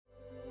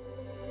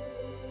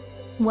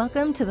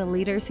Welcome to The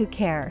Leaders Who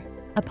Care,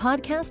 a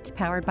podcast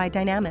powered by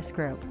Dynamis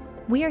Group.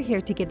 We are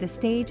here to give the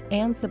stage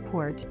and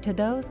support to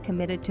those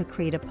committed to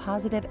create a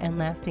positive and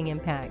lasting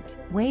impact,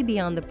 way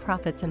beyond the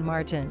profits and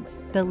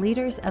margins, the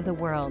leaders of the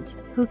world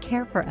who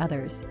care for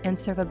others and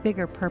serve a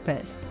bigger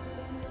purpose.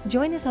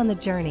 Join us on the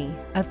journey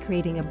of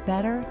creating a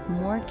better,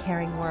 more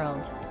caring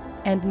world.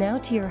 And now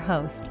to your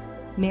host,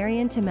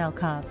 Marian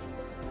Temelkov.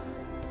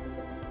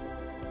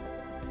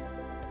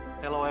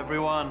 Hello,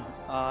 everyone.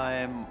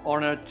 I'm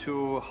honored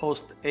to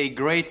host a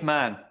great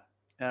man.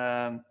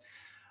 Arun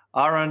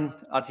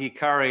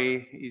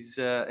Adhikary is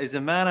a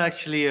man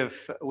actually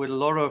with a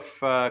lot of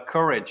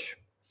courage,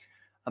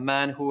 a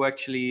man who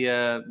actually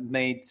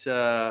made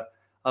a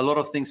lot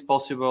of things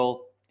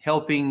possible,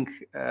 helping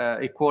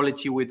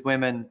equality with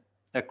women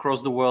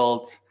across the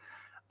world,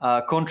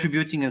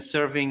 contributing and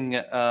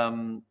serving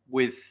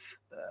with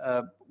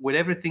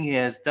everything he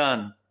has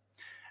done,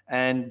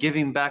 and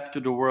giving back to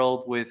the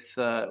world with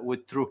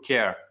true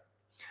care.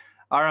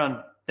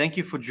 Arun, thank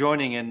you for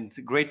joining, and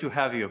great to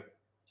have you.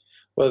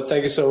 Well,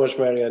 thank you so much,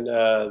 Marian.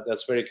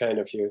 That's very kind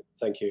of you.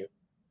 Thank you.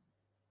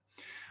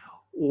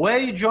 Where are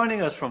you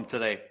joining us from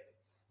today?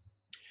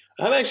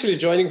 I'm actually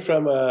joining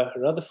from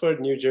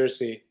Rutherford, New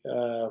Jersey,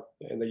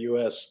 in the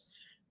U.S.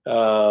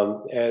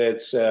 And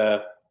it's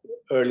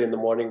early in the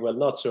morning. Well,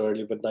 not so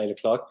early, but 9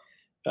 o'clock.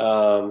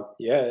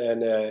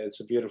 It's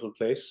a beautiful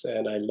place,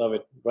 and I love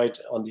it, right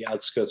on the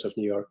outskirts of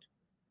New York.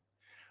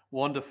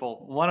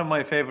 Wonderful. One of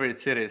my favorite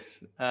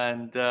cities.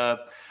 And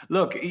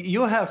look,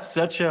 you have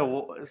such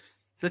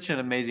an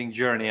amazing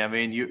journey. I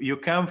mean, you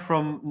come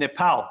from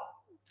Nepal.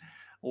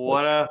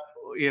 What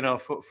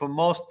for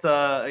most,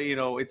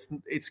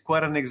 it's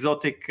quite an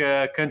exotic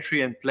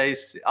country and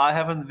place. I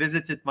haven't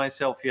visited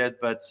myself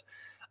yet, but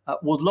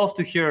would love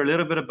to hear a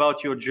little bit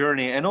about your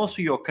journey and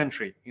also your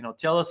country.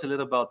 Tell us a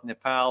little about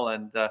Nepal.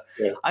 And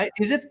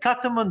is it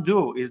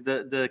Kathmandu is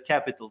the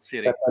capital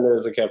city? Kathmandu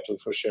is the capital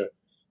for sure.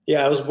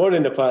 Yeah, I was born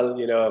in Nepal.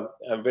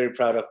 I'm very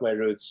proud of my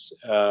roots.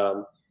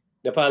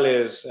 Nepal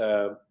is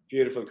a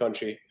beautiful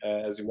country,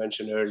 as you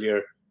mentioned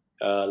earlier.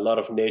 A lot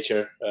of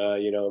nature,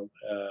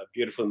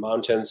 beautiful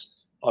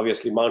mountains.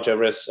 Obviously, Mount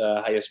Everest,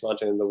 highest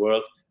mountain in the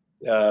world.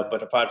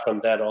 But apart from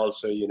that,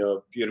 also,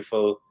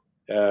 beautiful,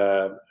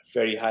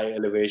 very high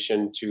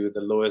elevation to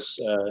the lowest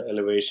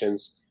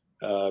elevations.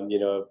 A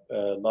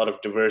lot of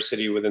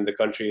diversity within the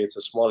country. It's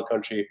a small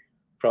country,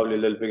 probably a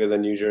little bigger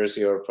than New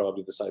Jersey, or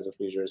probably the size of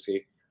New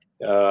Jersey.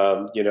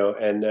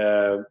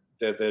 The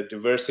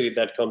diversity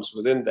that comes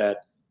within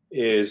that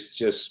is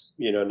just,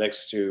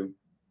 next to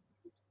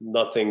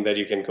nothing that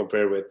you can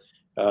compare with.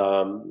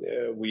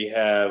 We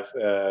have,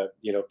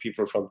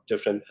 people from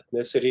different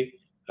ethnicity.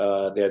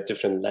 There are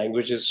different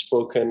languages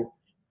spoken,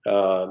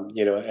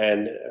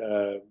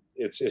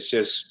 it's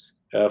just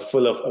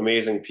full of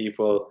amazing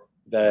people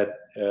that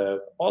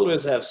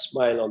always have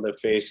smile on their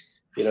face,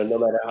 no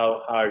matter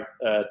how hard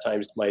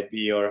times might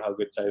be or how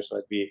good times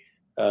might be.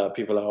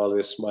 People are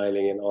always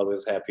smiling and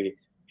always happy,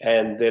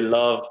 and they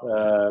love,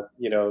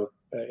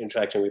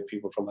 interacting with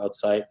people from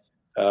outside.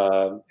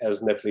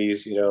 As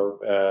Nepalese,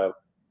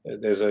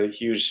 there's a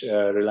huge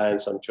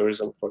reliance on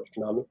tourism for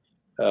economy.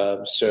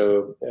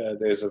 So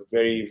there's a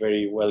very,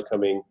 very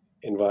welcoming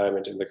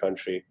environment in the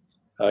country.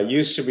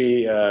 Used to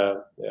be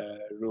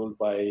ruled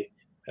by,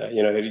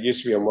 it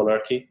used to be a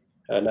monarchy.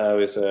 Now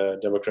is a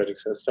democratic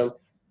system,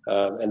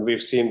 and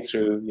we've seen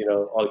through,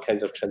 all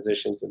kinds of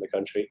transitions in the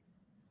country.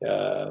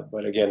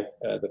 But again,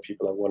 the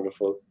people are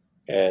wonderful,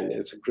 and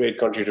it's a great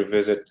country to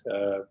visit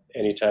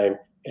anytime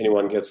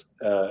anyone gets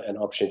an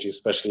opportunity,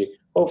 especially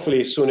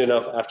hopefully soon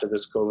enough after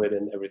this COVID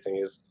and everything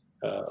is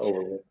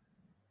over with.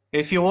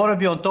 If you want to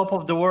be on top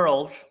of the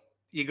world,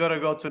 you got to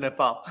go to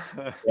Nepal.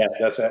 Yeah,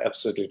 that's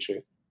absolutely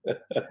true.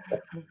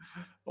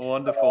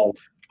 Wonderful.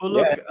 Well,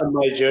 look, on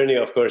my journey,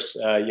 of course,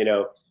 I've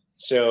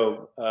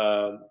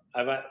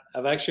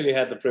actually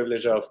had the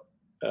privilege of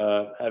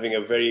having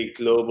a very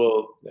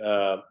global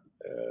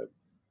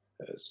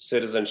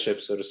citizenship,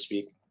 so to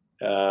speak.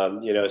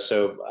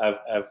 So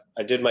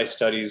I did my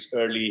studies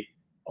early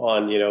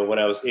on. When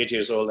I was 8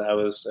 years old, I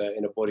was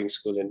in a boarding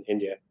school in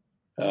India,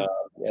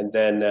 and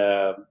then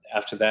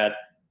after that,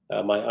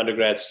 my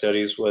undergrad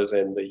studies was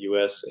in the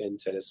U.S. in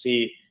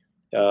Tennessee,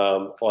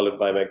 followed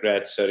by my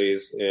grad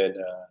studies in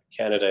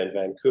Canada in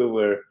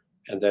Vancouver,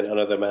 and then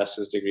another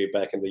master's degree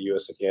back in the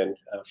U.S. again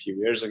a few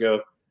years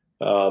ago.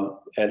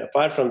 And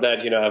apart from that,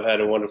 I've had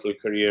a wonderful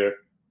career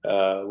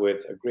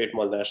with a great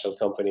multinational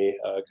company,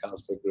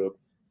 Carlsberg Group,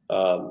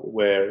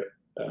 where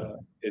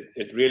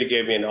it really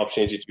gave me an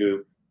opportunity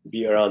to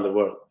be around the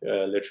world,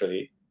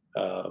 literally,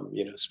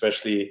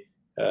 especially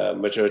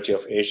majority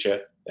of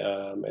Asia,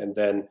 and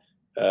then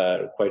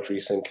quite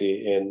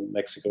recently in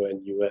Mexico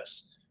and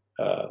US.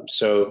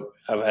 So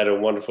I've had a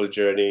wonderful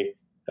journey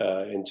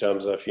in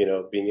terms of,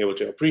 being able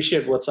to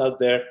appreciate what's out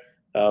there,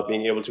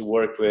 being able to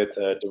work with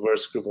a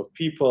diverse group of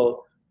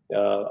people,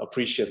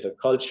 appreciate the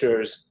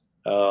cultures,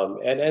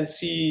 and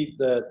see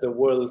the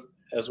world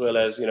as well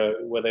as,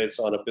 whether it's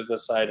on a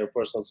business side or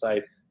personal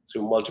side,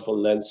 through multiple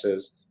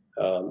lenses.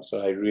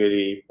 So I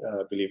really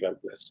believe I'm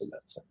blessed in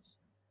that sense.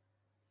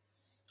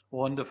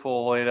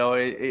 Wonderful.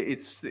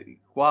 It's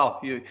wow.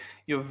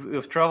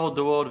 You've traveled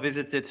the world,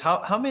 visited.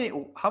 How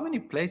many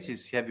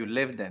places have you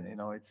lived in?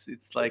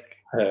 It's like.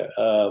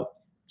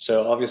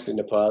 So obviously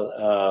Nepal.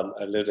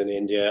 I lived in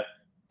India,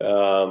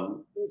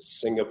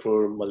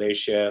 Singapore,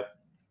 Malaysia,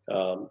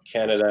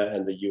 Canada,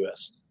 and the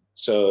U.S.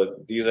 So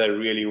these are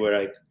really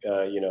where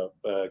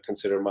I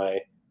consider my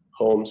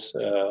homes,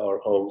 or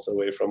homes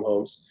away from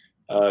homes.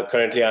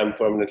 Currently, I'm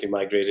permanently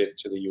migrated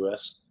to the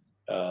U.S.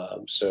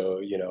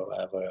 So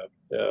I have a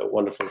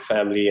wonderful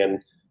family,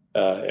 and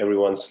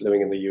everyone's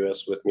living in the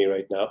U.S. with me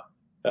right now.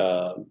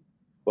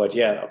 But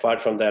yeah,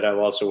 apart from that, I've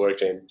also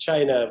worked in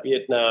China,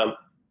 Vietnam,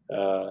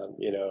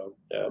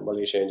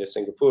 Malaysia, India,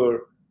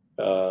 Singapore,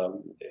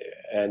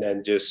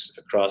 and just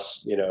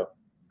across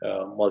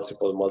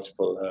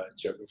multiple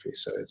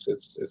geographies. So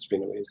it's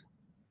been amazing.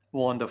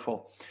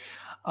 Wonderful.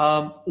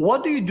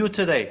 What do you do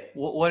today?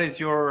 What is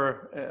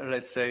your,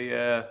 let's say,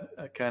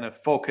 kind of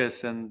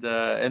focus and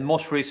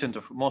most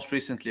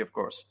recently, of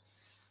course?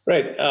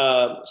 Right.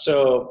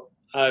 So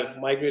I've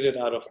migrated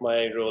out of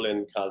my role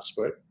in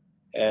Carlsberg,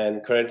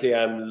 and currently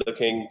I'm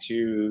looking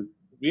to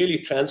really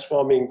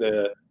transforming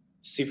the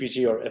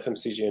CPG or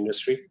FMCG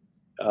industry.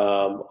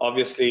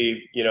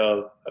 Obviously,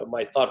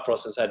 my thought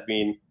process had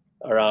been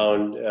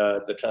around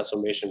the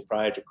transformation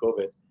prior to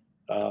COVID.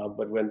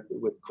 But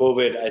with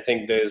COVID, I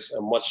think there's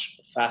a much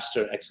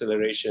faster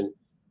acceleration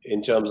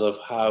in terms of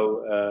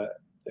how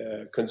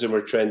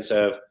consumer trends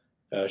have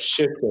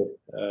shifted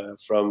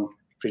from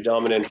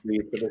predominantly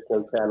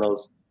traditional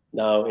channels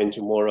now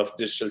into more of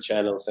digital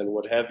channels and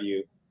what have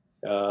you.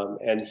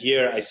 And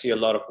here I see a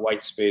lot of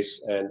white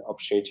space and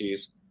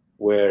opportunities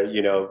where,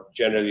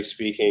 generally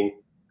speaking,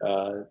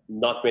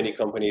 not many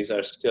companies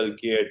are still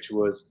geared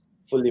towards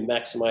fully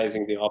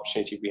maximizing the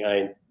opportunity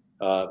behind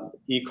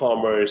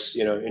e-commerce,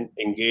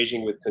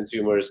 engaging with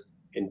consumers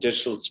in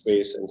digital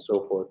space and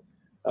so forth.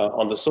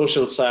 On the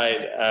social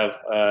side, I've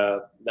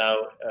now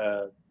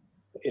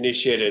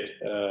initiated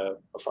a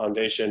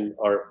foundation,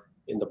 or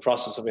in the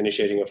process of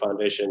initiating a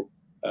foundation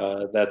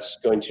that's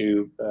going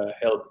to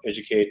help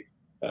educate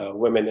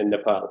women in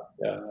Nepal.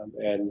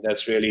 And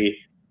that's really,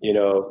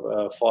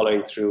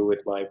 following through with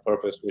my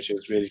purpose, which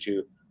is really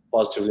to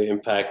positively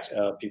impact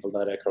people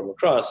that I come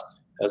across,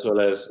 as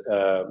well as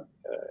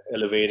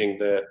elevating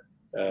the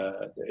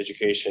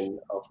education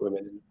of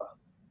women in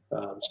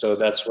Nepal. So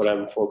that's what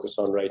I'm focused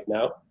on right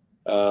now.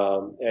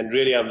 And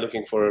really, I'm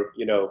looking for,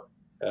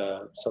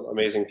 some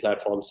amazing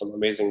platforms, some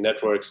amazing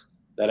networks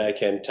that I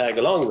can tag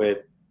along with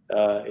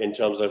in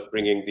terms of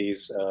bringing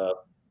these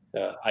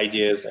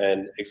ideas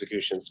and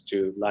executions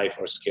to life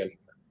or scaling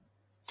them.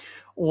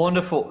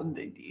 Wonderful.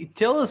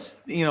 Tell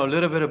us, a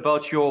little bit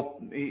about your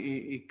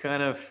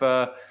kind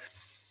of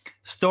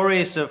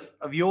stories of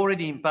you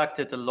already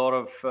impacted a lot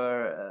of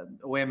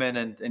women,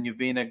 and you've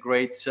been a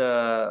great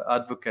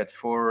advocate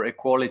for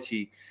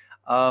equality.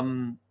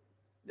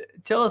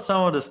 Tell us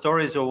some of the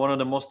stories of one of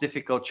the most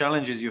difficult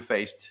challenges you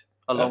faced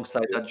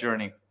alongside that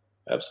journey.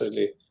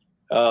 Absolutely.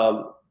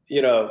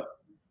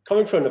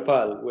 Coming from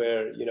Nepal,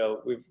 where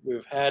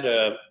we've had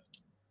a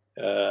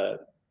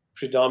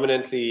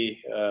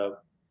predominantly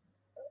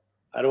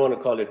I don't want to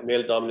call it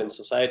male dominant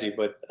society,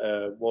 but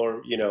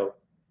more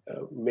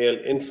male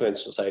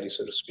influenced society,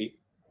 so to speak.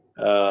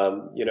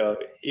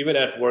 Even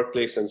at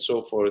workplace and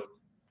so forth,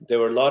 there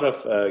were a lot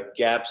of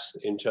gaps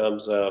in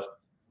terms of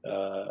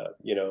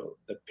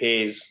the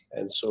pays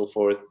and so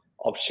forth,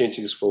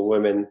 opportunities for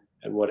women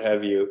and what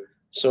have you.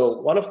 So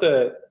one of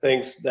the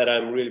things that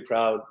I'm really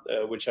proud,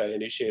 which I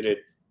initiated,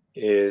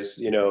 is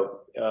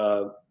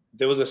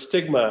there was a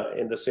stigma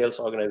in the sales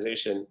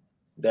organization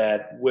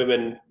that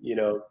women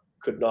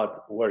could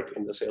not work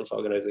in the sales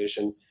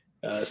organization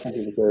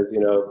simply because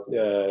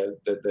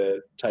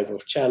the type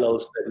of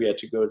channels that we had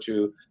to go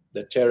to,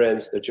 the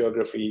terrains, the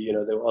geography,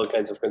 there were all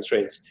kinds of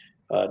constraints,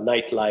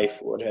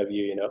 nightlife, what have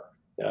you,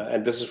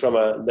 and this is from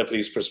a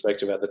Nepalese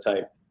perspective at the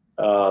time.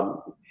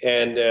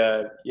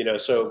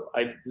 So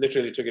I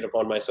literally took it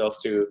upon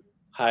myself to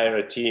hire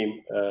a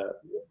team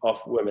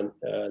of women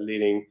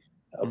leading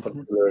a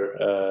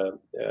particular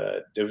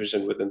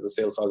division within the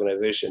sales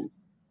organization.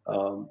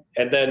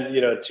 And then,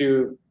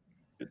 to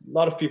a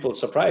lot of people's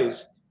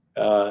surprise,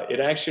 it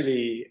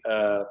actually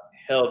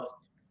helped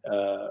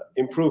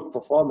improve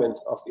performance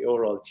of the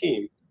overall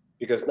team,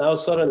 because now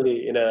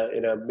suddenly in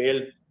a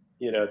male,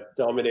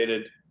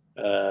 dominated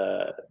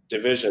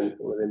division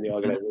within the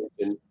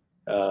organization,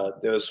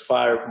 there was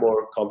far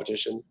more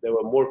competition. There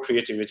were more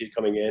creativity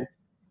coming in,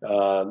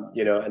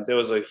 and there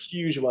was a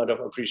huge amount of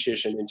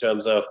appreciation in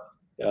terms of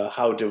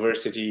how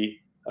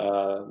diversity,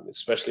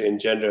 especially in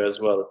gender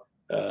as well,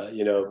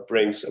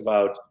 brings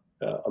about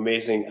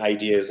amazing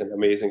ideas and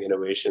amazing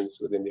innovations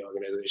within the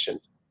organization.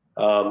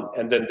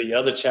 And then the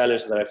other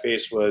challenge that I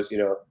faced was,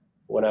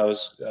 when I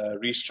was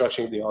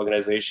restructuring the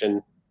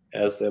organization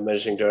as the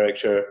managing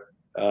director,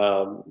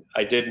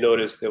 I did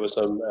notice there were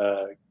some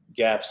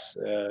gaps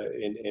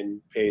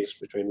in pays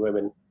between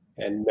women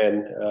and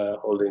men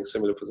holding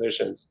similar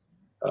positions.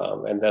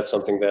 And that's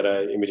something that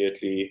I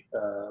immediately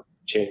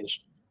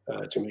changed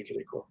to make it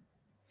equal.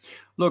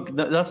 Look,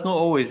 that's not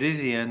always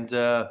easy. And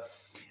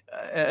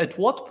at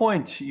what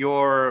point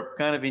your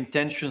kind of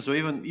intentions or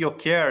even your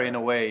care in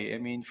a way, I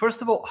mean,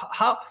 first of all,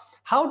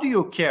 how do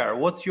you care?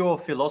 What's your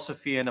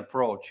philosophy and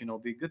approach?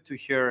 Be good to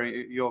hear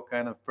your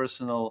kind of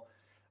personal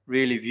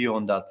really view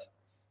on that.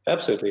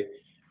 Absolutely.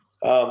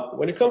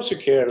 When it comes to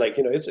care,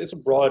 it's a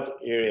broad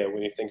area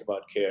when you think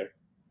about care.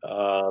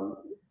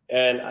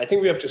 And I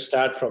think we have to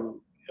start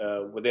from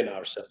within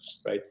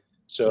ourselves, right?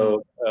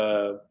 So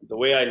the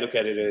way I look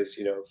at it is,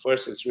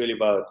 first it's really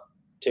about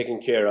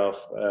taking care of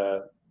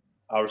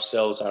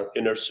ourselves, our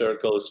inner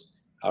circles,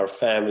 our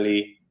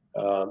family,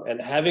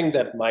 and having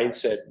that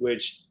mindset,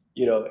 which,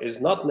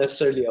 is not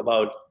necessarily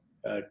about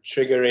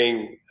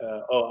triggering,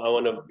 I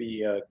want to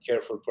be a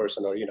careful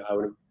person, or,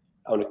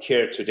 I want to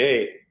care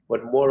today,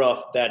 but more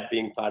of that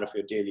being part of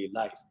your daily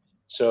life.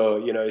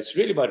 So, it's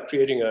really about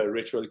creating a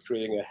ritual,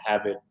 creating a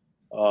habit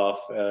of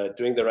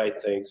doing the right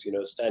things,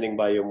 standing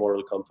by your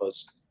moral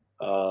compass,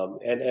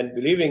 and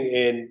believing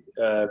in,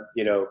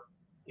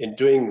 in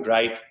doing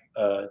right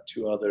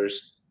to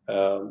others,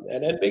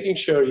 and making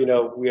sure,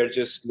 we are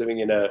just living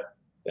in a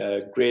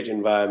great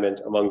environment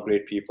among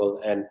great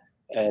people, and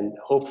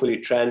hopefully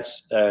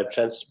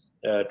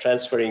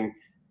transferring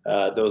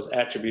those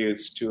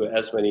attributes to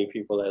as many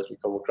people as we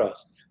come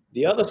across.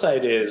 The other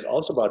side is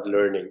also about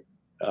learning.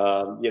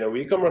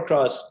 We come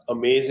across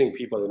amazing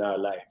people in our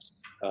lives.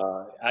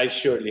 I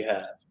surely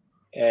have.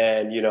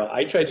 And,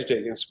 I try to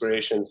take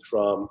inspirations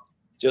from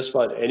just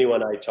about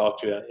anyone I talk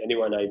to,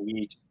 anyone I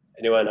meet,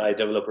 anyone I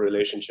develop a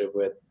relationship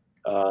with.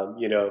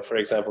 For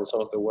example,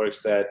 some of the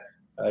works that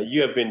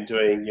you have been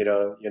doing,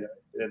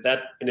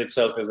 that in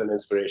itself is an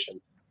inspiration,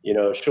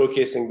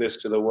 showcasing this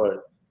to the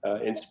world,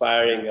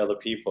 inspiring other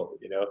people,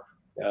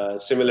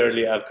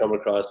 Similarly, I've come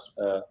across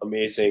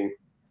amazing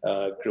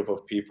group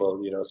of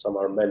people, some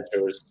are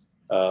mentors,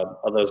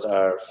 others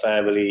are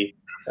family,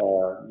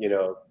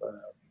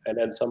 and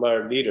then some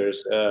are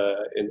leaders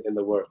in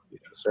the world.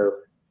 So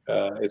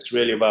it's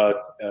really about,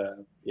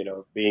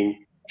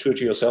 being true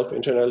to yourself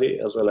internally,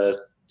 as well as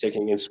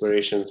taking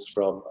inspirations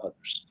from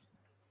others.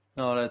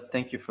 No,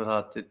 thank you for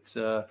that.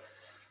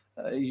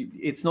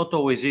 It's not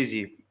always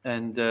easy.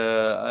 And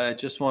I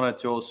just wanted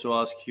to also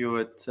ask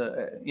you,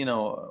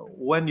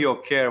 when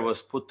your care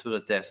was put to the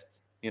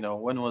test,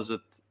 when was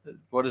it,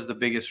 what is the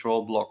biggest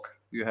roadblock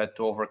you had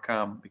to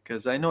overcome?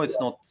 Because I know it's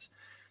not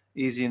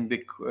easy in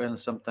big and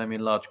sometimes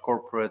in large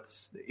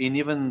corporates, in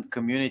even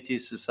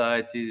communities,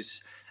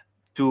 societies,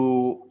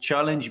 to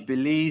challenge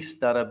beliefs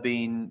that have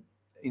been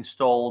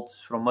installed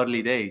from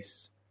early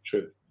days.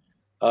 True.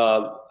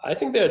 I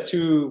think there are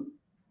two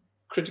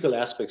critical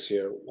aspects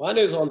here. One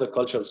is on the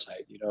cultural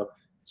side,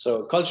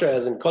 So culture,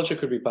 as in culture,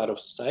 could be part of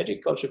society.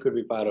 Culture could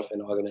be part of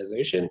an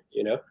organization,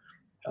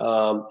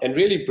 and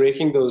really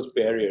breaking those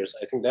barriers.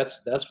 I think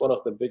that's one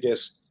of the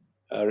biggest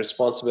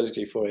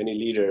responsibility for any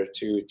leader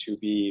to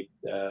be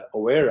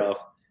aware of.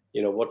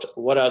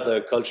 What are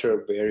the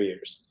cultural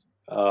barriers,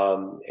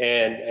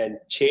 and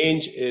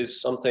change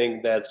is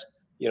something that's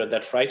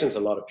that frightens a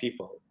lot of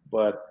people.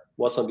 But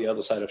what's on the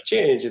other side of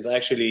change is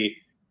actually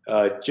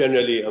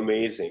generally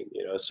amazing.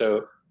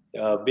 So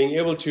being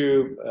able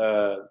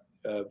to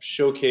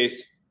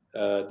showcase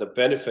the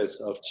benefits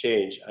of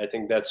change, I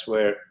think that's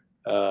where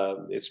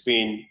it's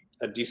been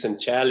a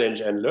decent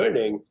challenge and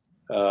learning.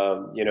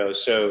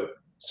 So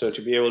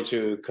to be able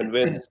to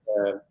convince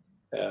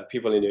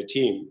people in your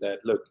team that,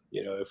 look,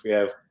 if we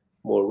have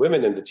more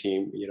women in the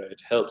team,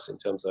 it helps in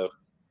terms of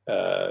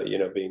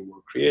being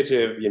more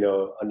creative,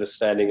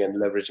 understanding and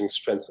leveraging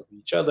strengths of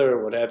each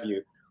other, what have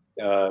you.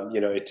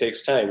 It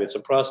takes time. It's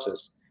a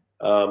process.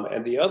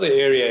 And the other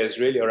area is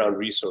really around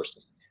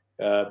resources.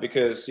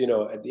 Because,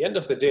 at the end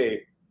of the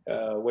day,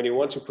 when you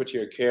want to put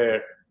your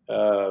care,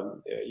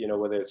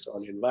 whether it's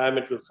on the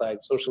environmental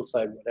side, social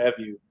side, what have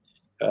you,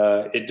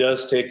 it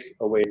does take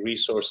away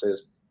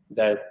resources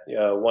that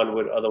one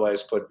would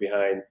otherwise put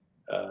behind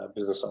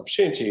business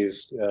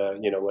opportunities,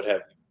 what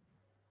have you.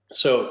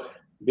 So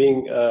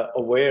being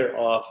aware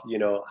of,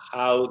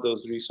 how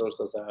those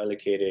resources are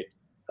allocated,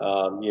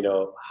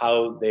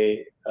 how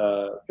they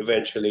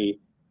eventually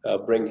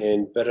bring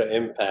in better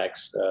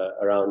impacts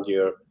around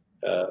your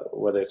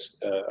whether it's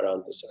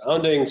around the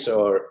surroundings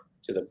or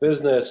to the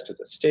business, to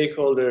the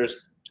stakeholders,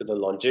 to the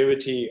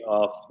longevity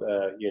of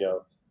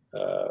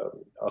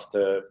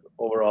the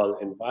overall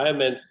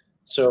environment.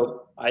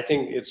 So I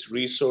think it's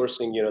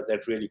resourcing,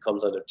 that really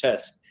comes under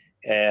test.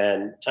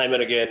 And time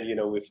and again,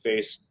 we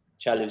face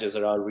challenges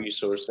around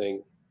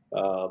resourcing,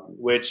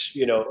 which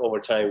over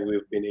time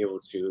we've been able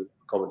to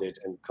accommodate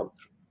and come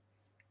through.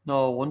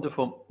 No,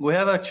 wonderful. We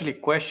have actually a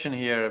question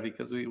here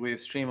because we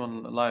stream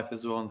on live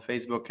as well on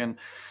Facebook, and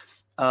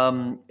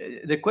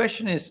the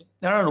question is,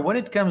 Arun, when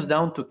it comes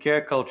down to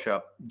care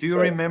culture, do you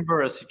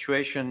remember a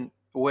situation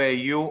where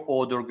you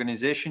or the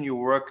organization you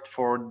worked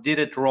for did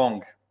it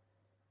wrong?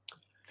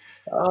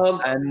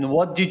 And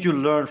what did you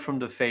learn from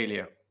the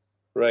failure?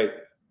 Right.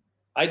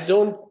 I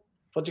don't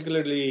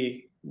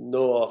particularly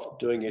know of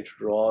doing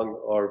it wrong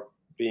or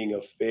being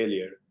a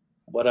failure,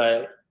 but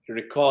I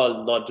recall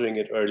not doing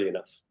it early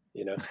enough.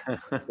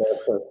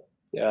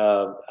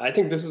 I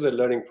think this is a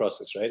learning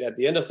process, right? At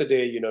the end of the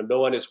day, no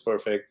one is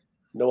perfect.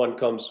 No one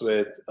comes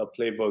with a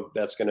playbook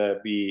that's going to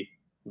be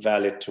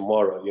valid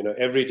tomorrow.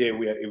 Every day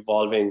we are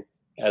evolving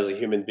as a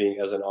human being,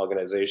 as an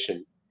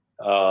organization.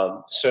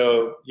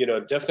 So,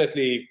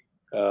 definitely,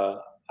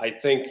 I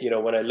think,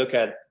 when I look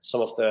at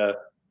some of the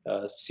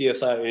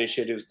CSR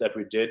initiatives that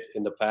we did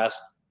in the past,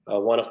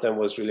 one of them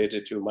was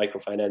related to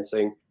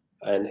microfinancing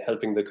and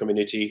helping the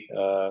community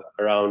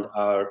around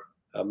our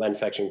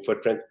manufacturing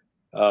footprint.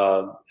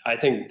 I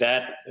think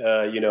that,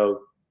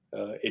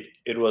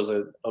 it was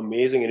an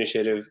amazing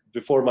initiative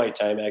before my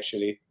time,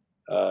 actually,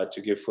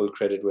 to give full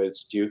credit where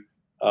it's due.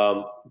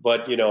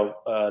 But,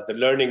 the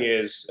learning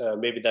is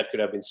maybe that could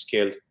have been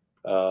scaled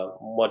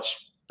much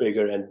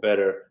bigger and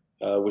better,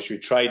 which we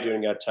tried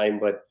during our time,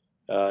 but,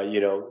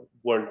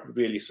 weren't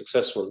really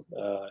successful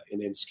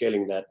in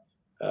scaling that.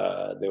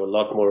 There were a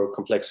lot more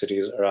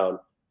complexities around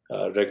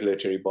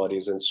regulatory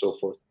bodies and so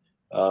forth.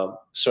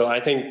 So I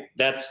think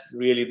that's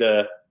really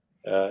the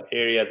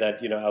area that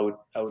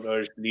I would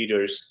urge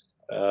leaders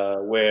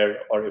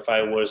or if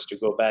I was to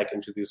go back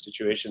into these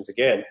situations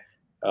again,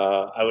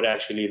 I would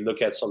actually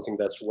look at something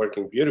that's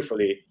working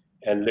beautifully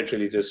and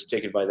literally just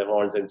take it by the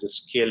horns and just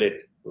scale it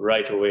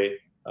right away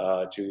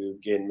to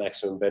gain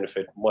maximum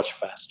benefit much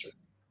faster.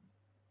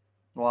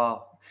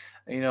 Wow.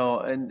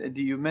 And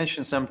you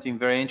mentioned something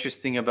very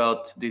interesting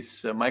about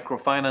this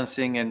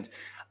microfinancing, and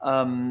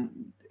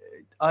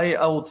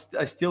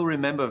I still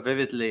remember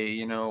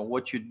vividly,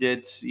 what you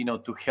did,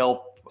 to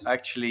help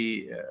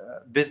actually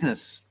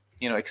business,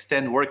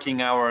 extend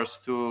working hours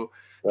to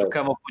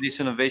come up with these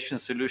innovation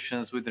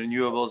solutions with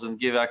renewables and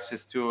give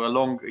access to a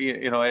long,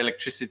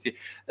 electricity.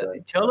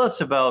 Tell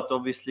us about,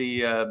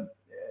 obviously,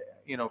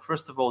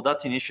 first of all,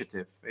 that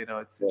initiative.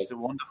 It's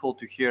wonderful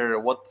to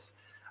hear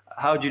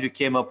how did you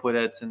came up with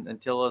it,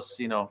 and tell us,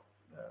 a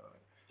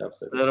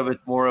little bit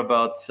more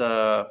about,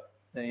 the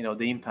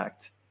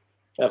impact.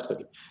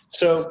 Absolutely.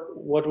 So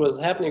what was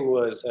happening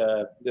was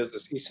there's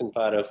this eastern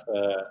part of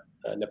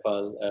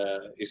Nepal,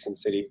 eastern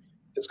city.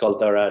 It's called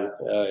Dharan.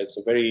 It's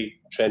a very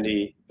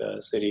trendy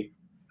city.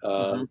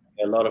 A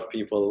lot of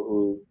people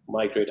who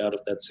migrate out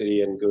of that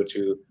city and go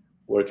to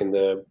work in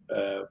the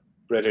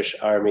British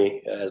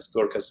Army as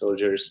Gorkha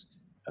soldiers.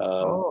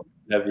 So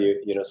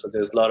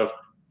there's a lot of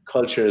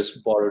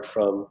cultures borrowed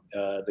from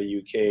the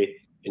UK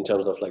in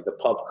terms of like the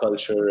pop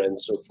culture and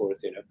so forth.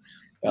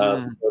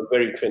 A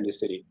very trendy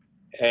city.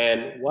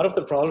 And one of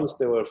the problems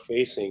they were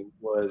facing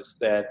was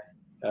that,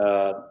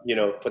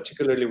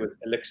 particularly with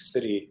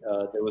electricity,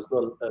 there was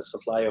no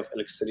supply of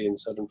electricity in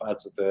certain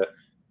parts of the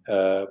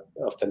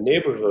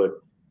neighborhood,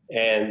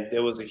 and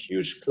there was a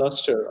huge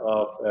cluster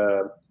of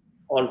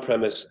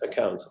on-premise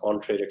accounts,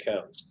 on-trade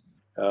accounts,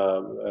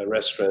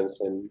 restaurants,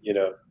 and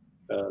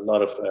a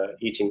lot of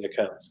eating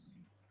accounts,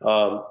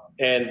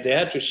 and they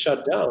had to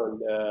shut down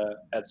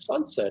at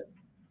sunset.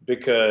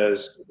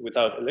 Because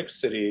without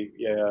electricity,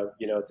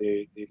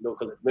 the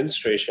local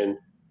administration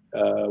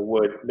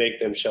would make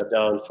them shut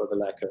down for the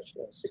lack of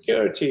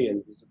security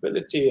and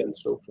visibility and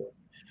so forth.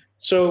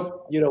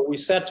 So, we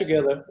sat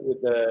together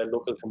with the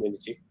local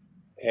community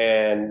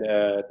and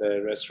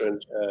the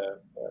restaurant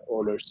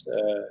owners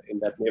in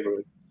that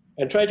neighborhood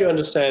and tried to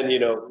understand,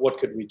 what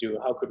could we do?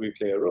 How could we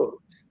play a role?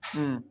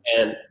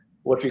 And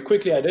what we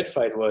quickly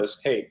identified was,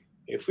 hey,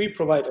 if we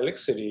provide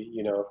electricity,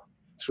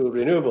 through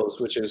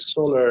renewables, which is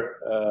solar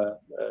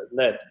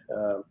led.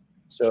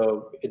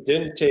 So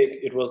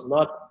it was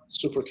not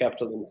super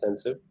capital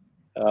intensive.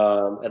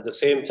 At the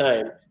same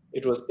time,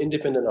 it was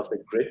independent of the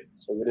grid.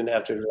 So we didn't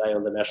have to rely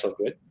on the national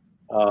grid.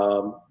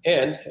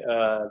 And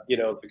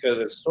because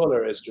it's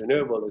solar, it's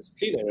renewable, it's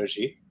clean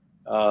energy.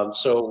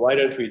 So why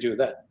don't we do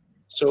that?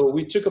 So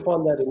we took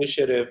upon that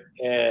initiative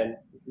and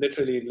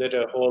literally lit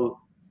a whole,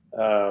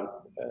 I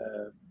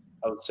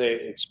would say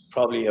it's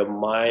probably a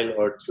mile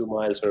or 2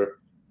 miles or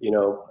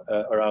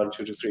around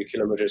 2 to 3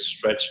 kilometers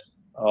stretch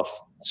of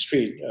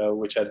street,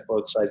 which had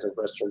both sides of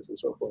restaurants and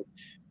so forth,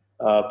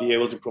 be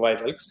able to provide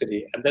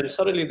electricity. And then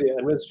suddenly the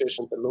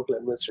local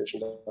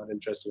administration got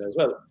interested as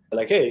well.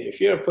 Like, hey,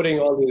 if you're putting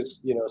all these,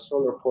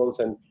 solar poles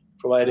and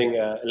providing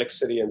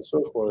electricity and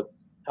so forth,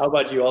 how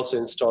about you also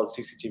install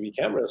CCTV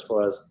cameras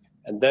for us?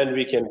 And then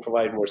we can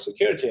provide more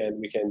security and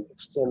we can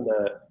extend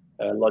the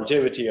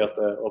longevity of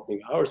the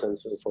opening hours and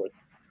so forth.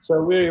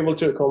 So we were able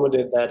to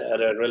accommodate that at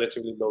a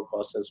relatively low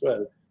cost as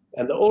well.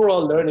 And the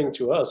overall learning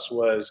to us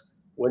was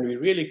when we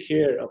really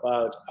care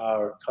about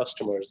our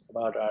customers,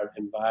 about our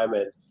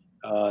environment,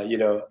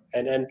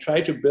 and try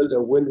to build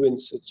a win-win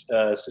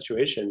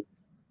situation,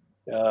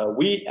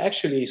 we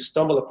actually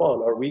stumble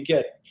upon or we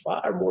get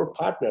far more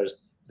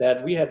partners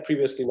that we had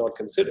previously not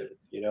considered,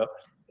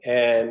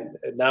 And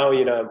now,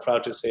 I'm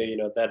proud to say,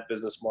 that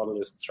business model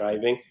is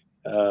thriving.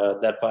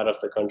 That part of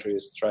the country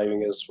is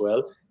thriving as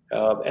well.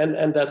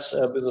 And that's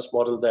a business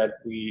model that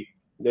we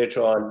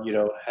later on,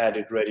 had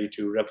it ready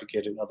to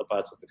replicate in other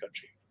parts of the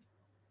country.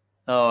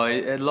 Oh,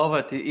 I love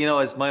it.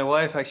 As my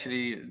wife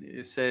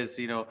actually says,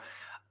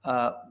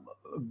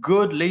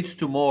 good leads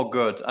to more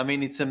good. I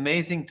mean, it's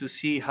amazing to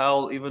see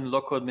how even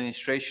local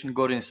administration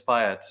got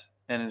inspired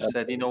and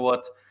said, you know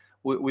what,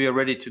 we are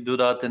ready to do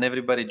that, and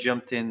everybody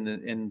jumped in,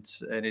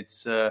 and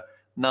it's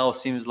now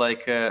seems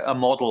like a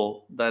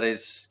model that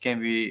is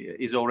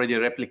already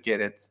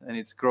replicated, and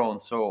it's grown.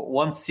 So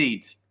one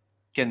seed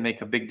can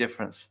make a big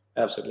difference.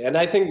 Absolutely. And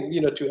I think,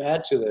 to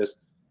add to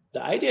this,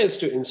 the idea is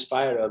to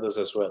inspire others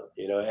as well,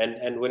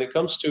 and when it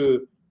comes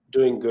to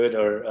doing good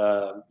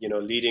or,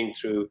 leading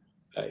through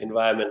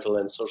environmental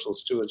and social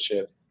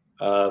stewardship,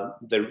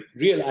 the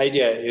real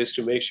idea is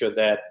to make sure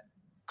that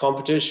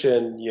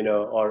competition,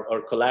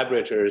 or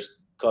collaborators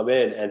come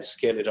in and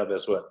scale it up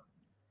as well.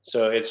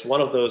 So it's one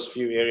of those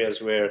few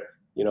areas where,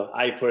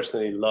 I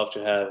personally love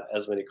to have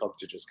as many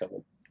competitors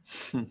come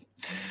in.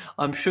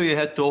 I'm sure you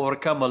had to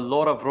overcome a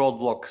lot of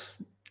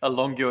roadblocks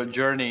along your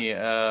journey,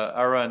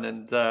 Arun,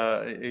 and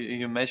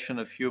you mentioned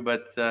a few,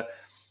 but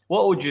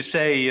what would you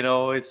say,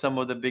 is some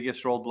of the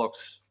biggest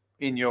roadblocks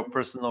in your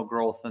personal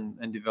growth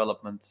and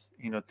development,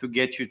 to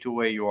get you to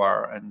where you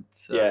are? And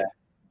yeah,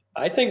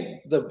 I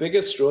think the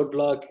biggest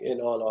roadblock, in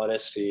all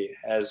honesty,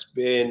 has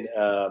been,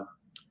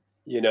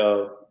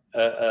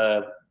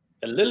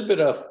 a little bit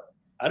of,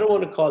 I don't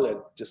want to call it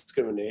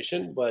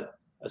discrimination, but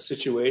a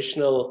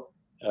situational,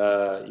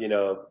 I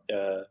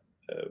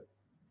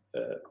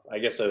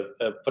guess a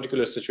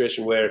particular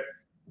situation where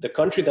the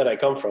country that I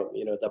come from,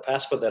 the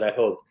passport that I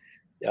hold,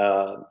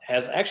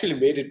 has actually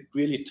made it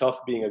really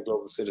tough being a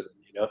global citizen.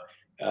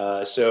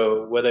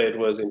 So whether it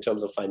was in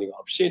terms of finding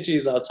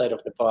opportunities outside of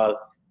Nepal,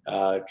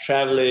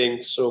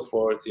 traveling, so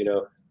forth,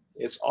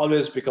 it's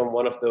always become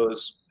one of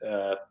those,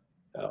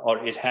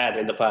 or it had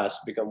in the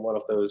past become one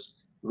of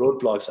those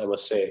roadblocks, I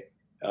must say.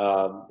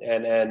 The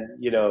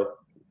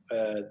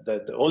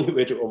only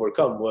way to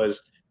overcome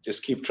was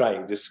just keep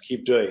trying, just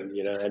keep doing,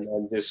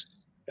 and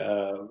just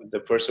the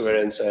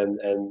perseverance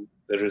and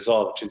the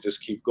resolve to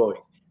just keep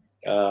going.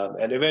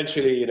 And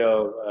eventually,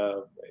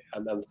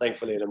 I'm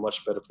thankfully in a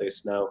much better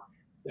place now.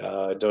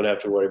 Don't have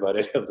to worry about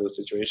any of those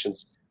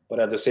situations. But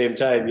at the same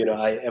time,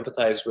 I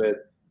empathize with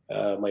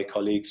my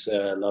colleagues,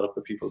 a lot of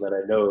the people that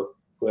I know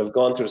who have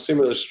gone through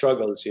similar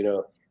struggles,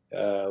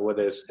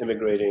 whether it's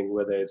immigrating,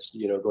 whether it's,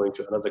 going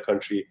to another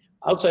country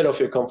outside of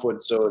your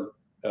comfort zone,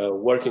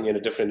 working in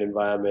a different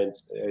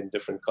environment, in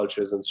different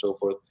cultures and so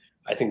forth.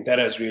 I think that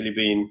has really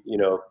been,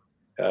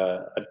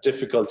 a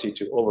difficulty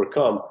to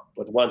overcome,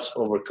 but once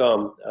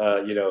overcome,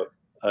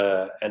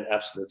 an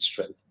absolute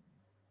strength.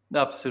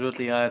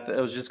 Absolutely.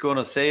 I was just going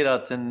to say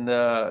that. And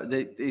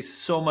there is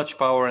so much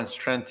power and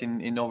strength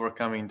in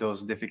overcoming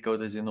those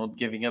difficulties and not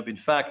giving up. In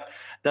fact,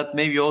 that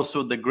may be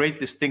also the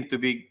greatest thing to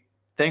be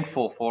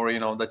thankful for,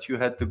 that you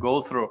had to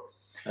go through.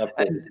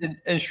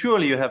 And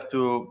surely you have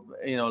to,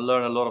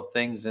 learn a lot of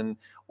things. And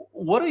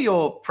what are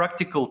your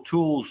practical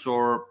tools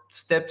or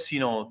steps,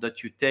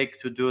 that you take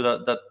to do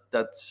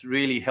that's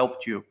really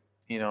helped you,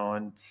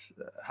 and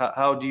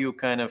how do you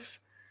kind of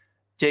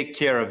take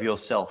care of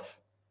yourself?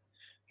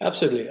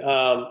 Absolutely.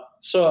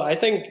 So I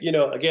think,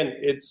 again,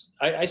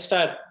 I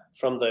start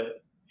from the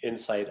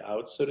inside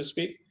out, so to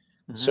speak.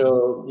 Mm-hmm.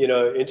 So,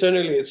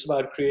 internally, it's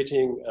about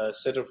creating a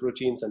set of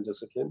routines and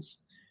disciplines.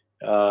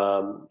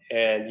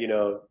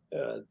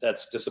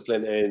 That's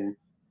discipline in,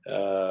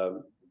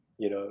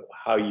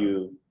 how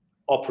you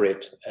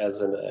operate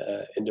as an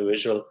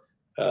individual,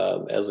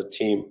 as a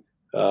team,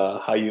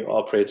 how you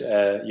operate,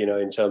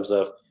 in terms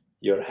of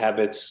your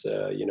habits,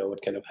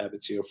 what kind of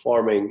habits you're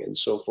forming and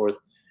so forth.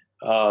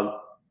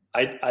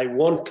 I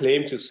won't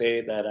claim to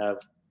say that I've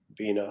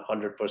been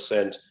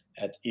 100%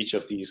 at each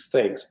of these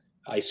things.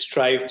 I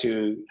strive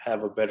to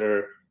have a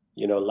better,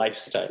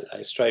 lifestyle.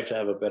 I strive to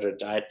have a better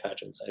diet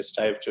patterns. I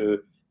strive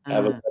to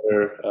have a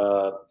better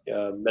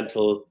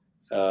mental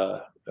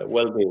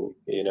well-being,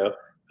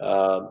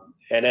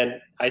 and then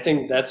I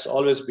think that's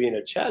always been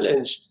a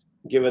challenge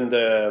given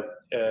the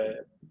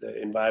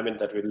environment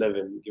that we live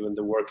in, given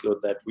the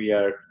workload that we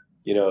are,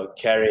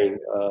 carrying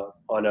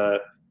on a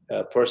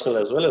personal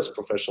as well as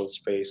professional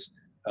space,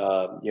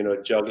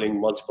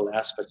 juggling multiple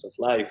aspects of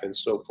life and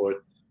so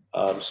forth.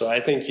 So I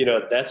think,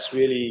 that's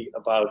really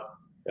about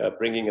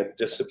bringing a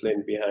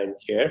discipline behind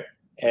care.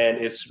 And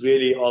it's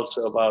really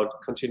also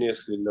about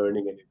continuously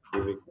learning and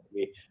improving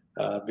me,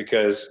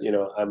 because,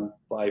 I'm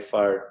by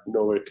far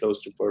nowhere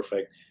close to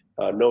perfect,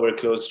 nowhere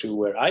close to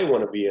where I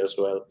want to be as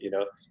well,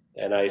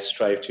 and I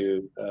strive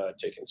to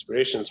take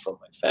inspirations from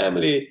my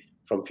family,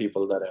 from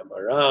people that I'm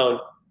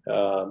around,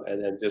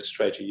 and then just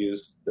try to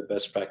use the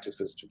best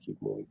practices to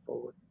keep moving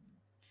forward.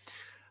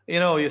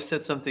 You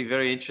said something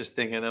very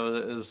interesting, and I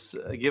was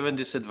given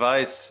this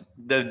advice.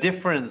 The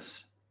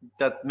difference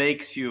that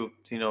makes you,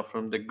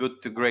 from the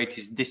good to great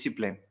is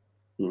discipline.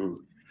 Mm-hmm.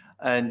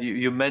 And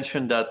you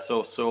mentioned that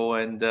also,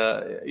 and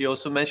you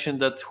also mentioned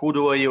that who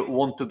do I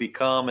want to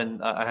become,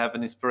 and I have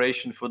an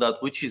inspiration for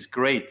that, which is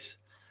great.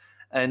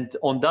 And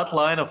on that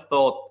line of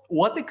thought,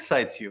 what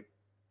excites you,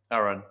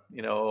 Arun,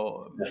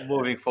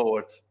 moving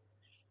forward?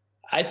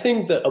 I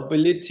think the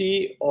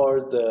ability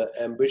or the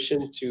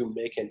ambition to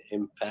make an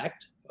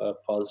impact, a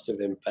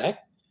positive impact,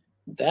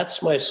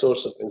 that's my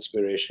source of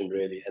inspiration,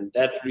 really, and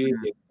that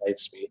really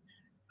excites me.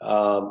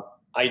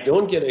 I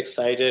don't get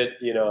excited,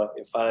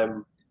 if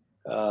I'm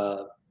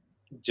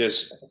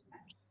just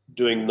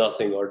doing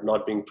nothing or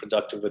not being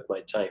productive with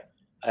my time.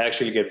 I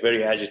actually get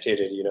very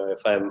agitated,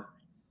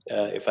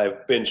 if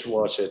I've binge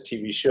watched a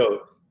TV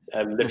show.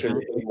 I'm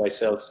literally hitting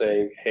myself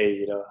saying,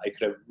 hey, I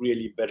could have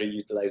really better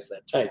utilized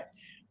that time.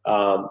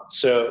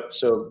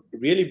 So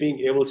really being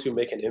able to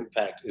make an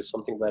impact is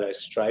something that I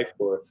strive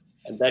for,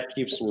 and that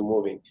keeps me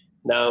moving.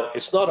 Now,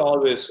 it's not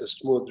always a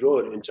smooth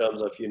road in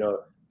terms of,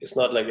 it's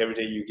not like every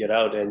day you get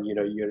out and,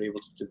 you're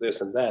able to do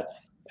this and that.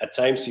 At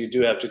times you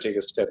do have to take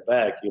a step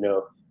back,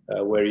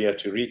 where you have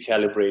to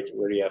recalibrate,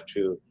 where you have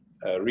to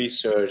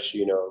research,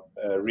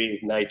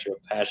 reignite your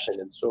passion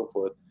and so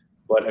forth.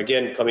 But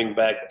again, coming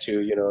back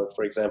to,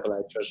 for example,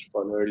 I touched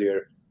upon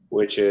earlier,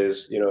 which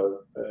is,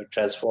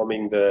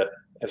 transforming the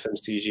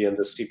FMCG and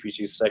the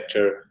CPG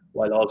sector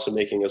while also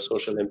making a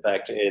social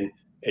impact in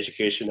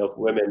education of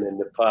women in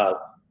Nepal.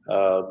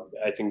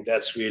 I think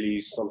that's really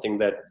something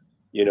that,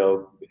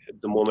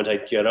 the moment I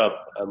get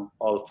up, I'm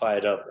all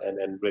fired up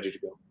and ready to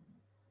go.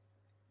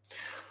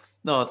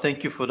 No,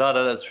 thank you for that.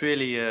 That's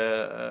really,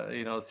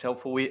 it's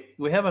helpful.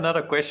 We have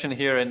another question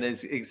here, and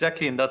it's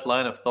exactly in that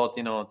line of thought.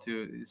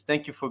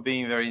 Thank you for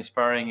being very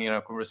inspiring in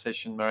our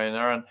conversation, Mary and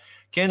Arun.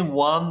 Can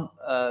one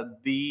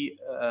be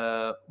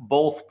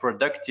both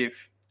productive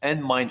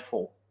and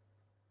mindful?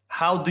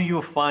 How do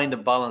you find the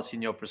balance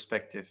in your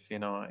perspective?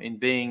 In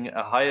being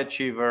a high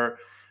achiever,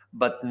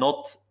 but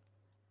not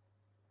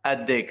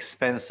at the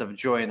expense of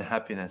joy and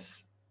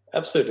happiness.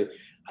 Absolutely.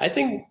 I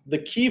think the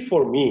key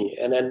for me,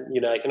 and then,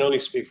 I can only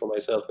speak for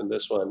myself in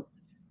this one,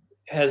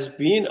 has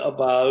been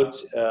about,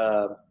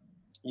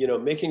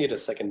 making it a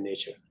second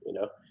nature,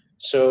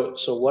 So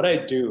what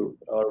I do,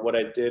 or what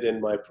I did in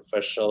my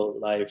professional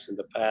lives in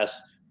the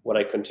past, what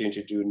I continue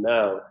to do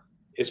now,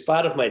 is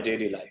part of my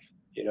daily life.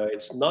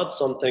 It's not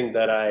something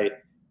that I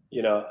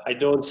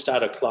don't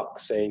start a clock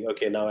saying,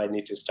 okay, now I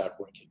need to start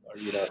working, or,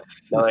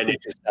 now I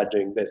need to start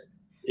doing this.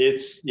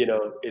 It's,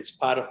 it's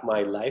part of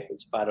my life.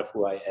 It's part of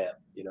who I am.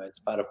 It's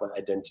part of my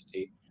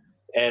identity.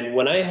 And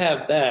when I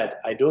have that,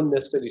 I don't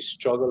necessarily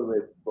struggle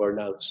with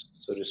burnouts,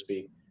 so to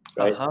speak,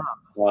 right?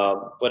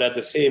 But at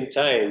the same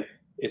time,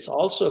 it's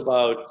also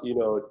about,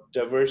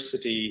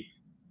 diversity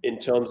in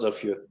terms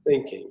of your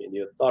thinking and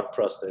your thought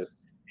process,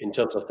 in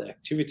terms of the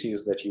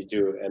activities that you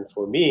do. And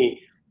for me,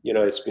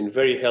 it's been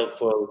very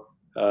helpful,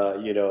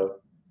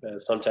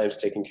 sometimes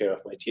taking care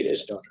of my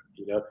teenage daughter,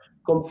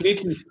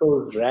 completely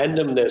throws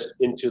randomness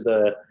into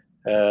the,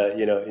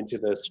 into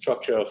the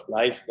structure of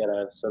life that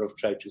I've sort of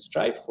tried to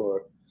strive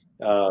for.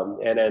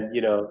 And then,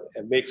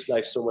 it makes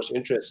life so much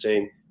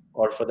interesting.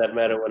 Or for that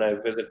matter, when I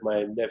visit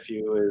my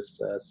nephew who is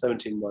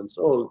 17 months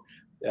old,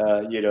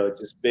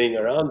 just being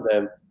around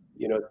them,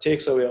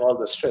 takes away all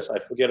the stress. I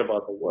forget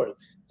about the world.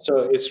 So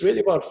it's really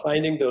about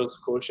finding those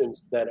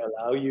quotients that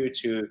allow you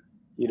to,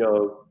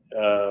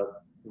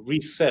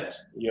 reset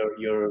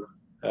your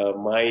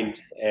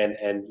mind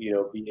and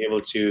be able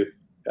to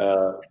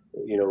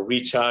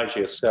recharge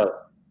yourself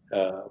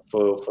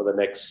for the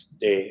next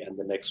day and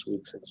the next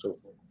weeks and so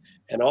forth.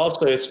 And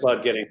also it's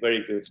about getting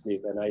very good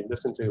sleep. And I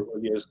listened to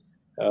Julia's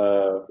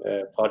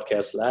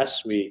podcast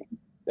last week,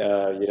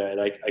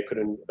 and I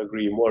couldn't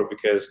agree more,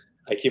 because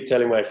I keep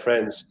telling my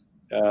friends,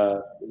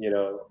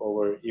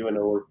 over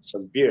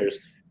some beers,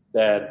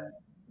 that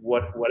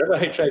whatever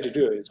I try to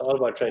do, it's all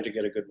about trying to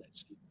get a good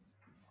night's sleep.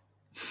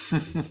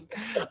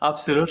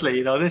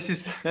 Absolutely. This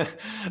is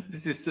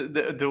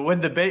the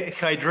when the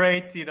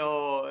hydrate,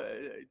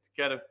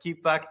 kind of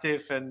keep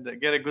active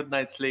and get a good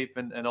night's sleep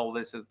and all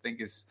this, I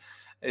think is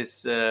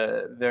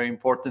very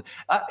important.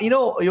 You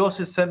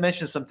also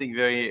mentioned something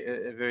very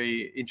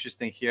very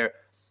interesting here.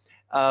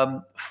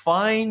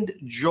 Find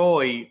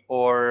joy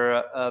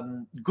or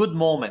good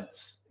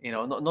moments,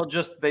 not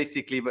just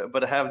basically,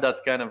 but have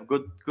that kind of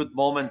good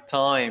moment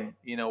time,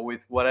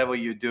 with whatever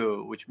you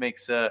do, which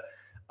makes a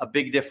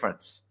big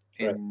difference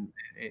in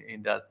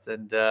that.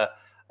 And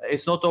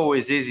it's not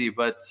always easy,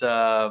 but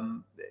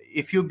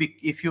if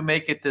you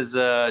make it as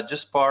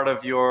just part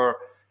of your,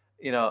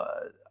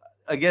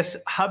 I guess,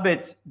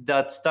 habit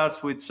that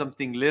starts with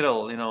something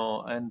little,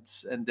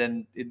 and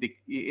then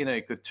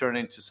it could turn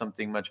into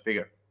something much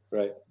bigger.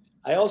 Right.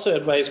 I also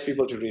advise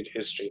people to read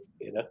history.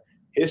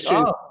 History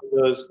is one of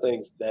those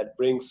things that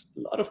brings a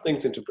lot of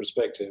things into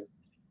perspective.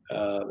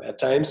 At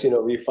times,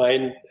 we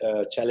find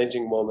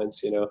challenging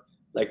moments,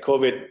 like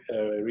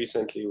COVID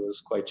recently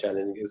was quite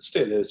challenging. It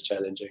still is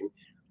challenging.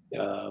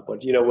 But,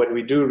 when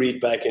we do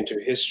read back into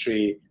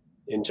history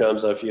in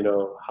terms of,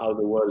 how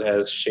the world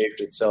has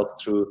shaped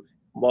itself through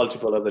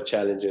multiple other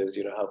challenges,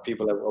 how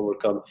people have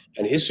overcome.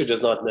 And history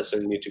does not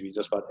necessarily need to be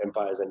just about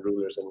empires and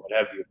rulers and what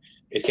have you.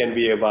 It can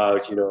be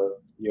about,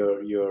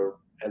 your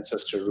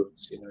ancestral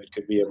roots. It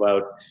could be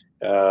about,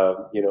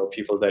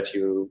 people that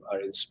you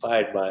are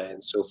inspired by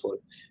and so forth.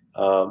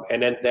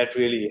 And then that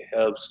really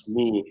helps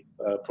me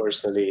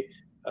personally,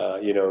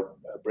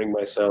 bring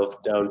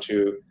myself down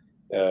to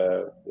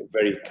a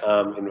very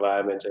calm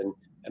environment and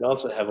and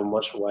also have a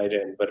much wider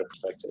and better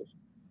perspective.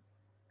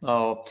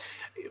 Oh,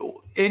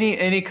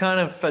 any kind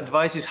of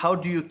advices? How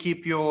do you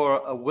keep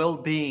your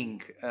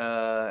well-being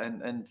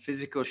and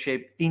physical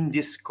shape in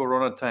this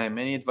Corona time?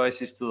 Any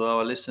advices to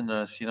our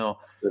listeners?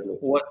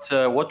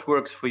 What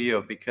works for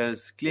you?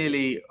 Because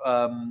clearly,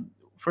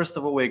 first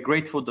of all, we're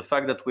grateful the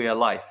fact that we're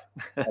alive.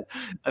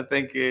 I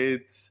think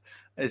it's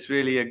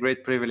really a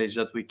great privilege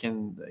that we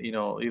can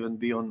even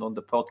be on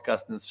the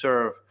podcast and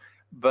serve.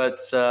 But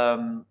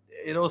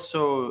it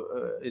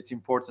also it's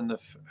important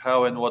of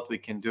how and what we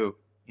can do.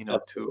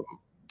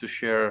 To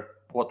share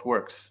what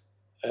works.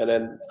 And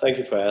then thank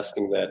you for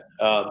asking that.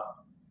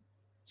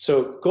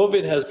 So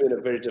COVID has been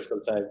a very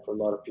difficult time for a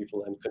lot of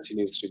people and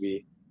continues to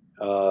be.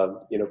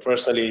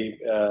 Personally,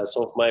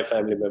 some of my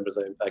family members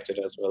are impacted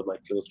as well, my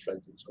close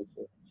friends and so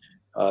forth.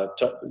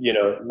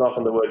 Knock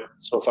on the wood,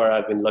 so far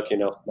I've been lucky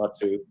enough not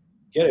to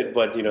get it,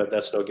 but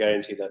that's no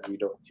guarantee that we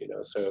don't.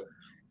 So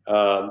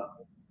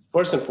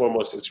first and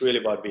foremost, it's really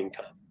about being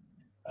calm.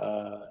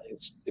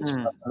 It's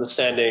about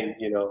understanding,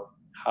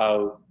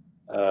 how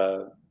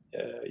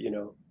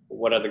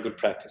what are the good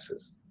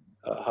practices,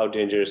 how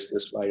dangerous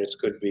this virus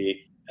could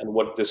be, and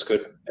what this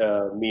could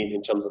mean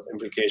in terms of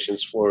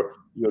implications for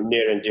your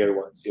near and dear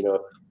ones.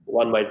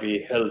 One might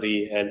be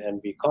healthy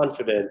and be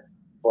confident,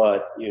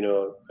 but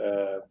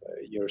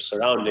your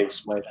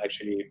surroundings might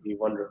actually be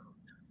vulnerable.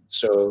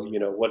 So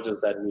what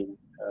does that mean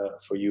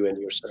for you and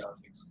your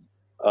surroundings?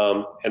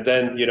 And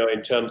then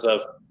in terms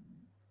of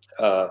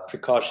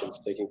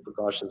taking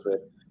precautions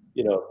with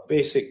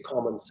basic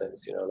common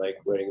sense, like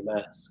wearing a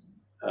mask,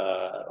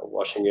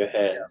 washing your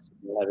hands,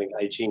 having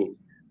hygiene,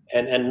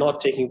 and not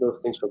taking those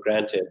things for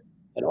granted,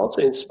 and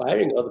also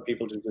inspiring other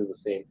people to do the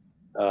same.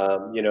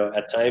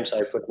 At times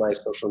I put my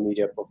social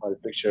media profile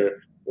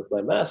picture with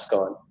my mask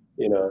on,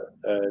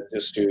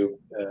 just to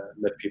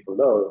let people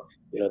know,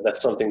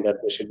 that's something that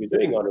they should be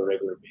doing on a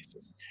regular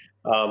basis.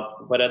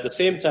 But at the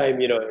same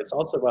time, it's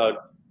also about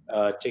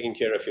taking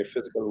care of your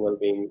physical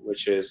well-being,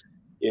 which is,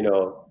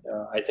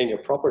 I think a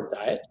proper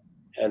diet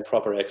and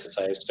proper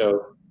exercise.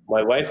 So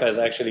my wife has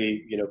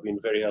actually, been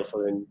very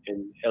helpful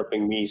in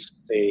helping me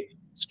stay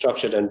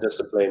structured and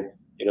disciplined.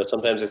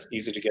 Sometimes it's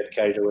easy to get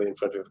carried away in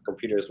front of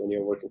computers when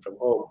you're working from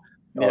home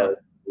or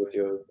with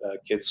your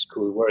kids'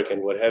 school work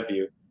and what have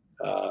you.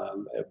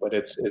 But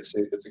it's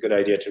a good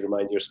idea to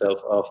remind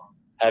yourself of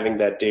having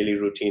that daily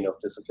routine of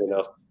discipline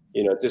of,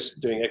 just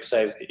doing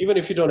exercise, even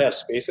if you don't have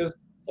spaces.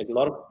 Like a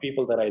lot of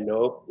people that I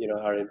know,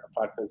 are in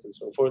apartments and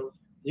so forth.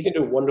 You can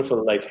do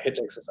wonderful like HIIT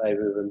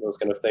exercises and those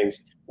kind of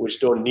things, which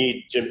don't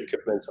need gym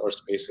equipment or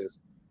spaces.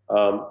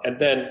 And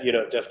then,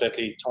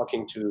 definitely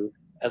talking to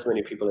as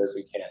many people as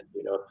we can,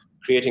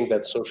 creating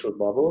that social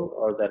bubble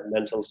or that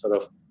mental sort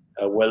of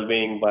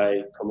well-being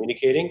by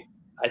communicating.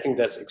 I think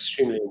that's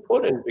extremely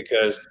important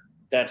because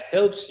that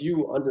helps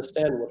you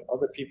understand what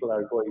other people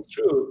are going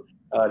through,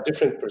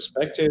 different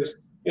perspectives,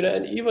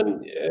 and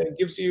even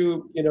gives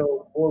you,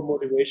 more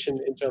motivation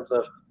in terms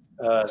of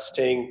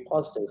staying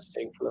positive,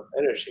 staying full of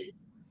energy.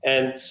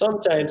 And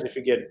sometimes if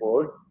you get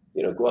bored,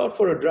 go out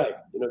for a drive,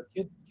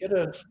 get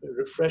a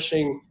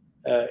refreshing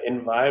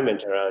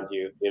environment around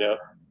you,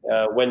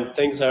 when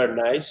things are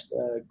nice,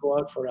 go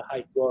out for a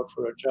hike, go out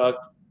for a jog,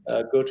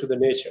 go to the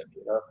nature,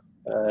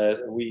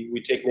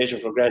 we take nature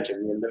for granted.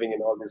 We're living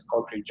in all these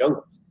concrete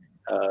jungles.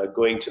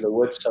 Going to the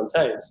woods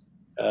sometimes,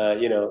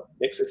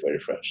 makes it very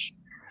fresh.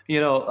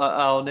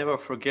 I'll never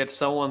forget,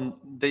 someone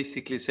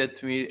basically said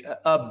to me,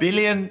 $1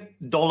 billion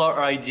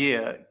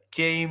idea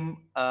came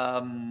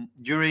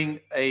during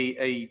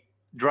a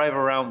drive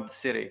around the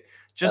city,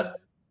 just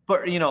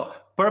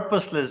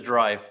purposeless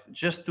drive,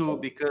 just to,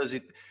 because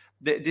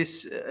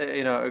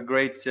a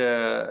great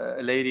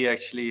lady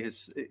actually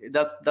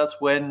that's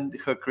when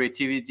her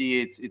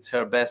creativity it's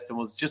her best, and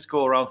was just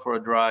go around for a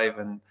drive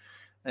and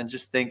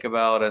just think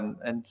about,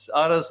 and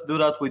others do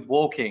that with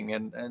walking,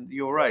 and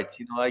you're right,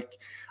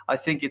 I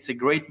think it's a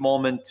great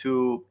moment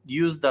to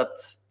use that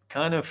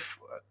kind of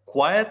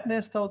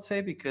quietness, I would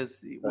say,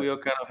 because we all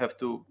kind of have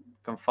to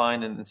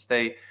confine and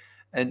stay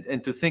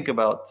and to think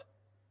about,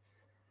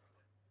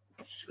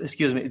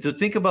 to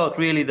think about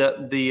really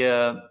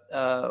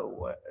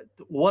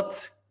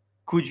what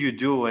could you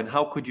do and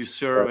how could you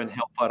serve and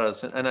help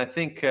others. And I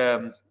think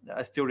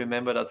I still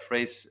remember that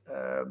phrase,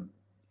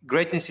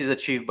 greatness is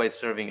achieved by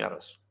serving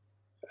others.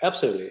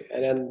 Absolutely.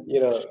 And then,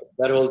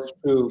 that holds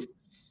true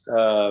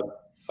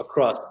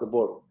across the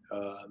board.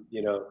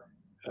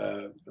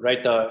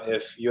 Right now,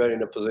 if you are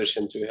in a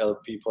position to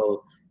help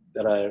people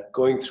that are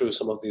going through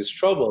some of these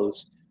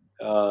troubles,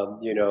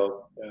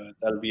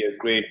 that'll be a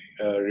great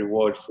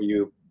reward for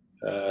you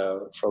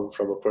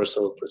from a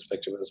personal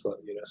perspective as well.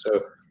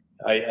 So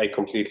I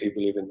completely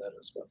believe in that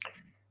as well.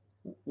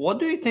 What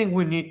do you think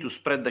we need to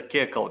spread the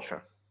care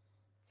culture?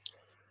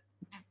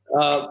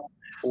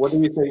 What do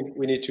you think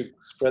we need to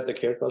spread the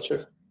care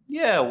culture?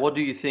 Yeah, what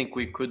do you think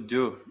we could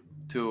do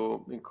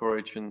to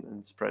encourage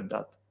and spread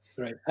that?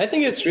 Right. I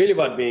think it's really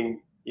about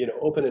being,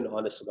 open and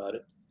honest about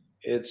it.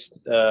 It's,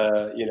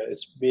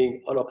 it's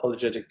being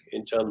unapologetic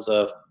in terms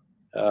of,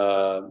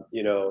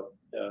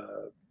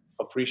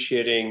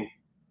 appreciating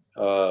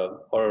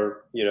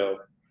or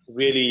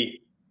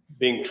really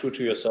being true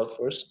to yourself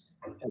first,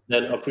 and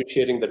then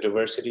appreciating the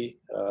diversity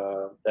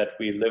that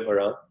we live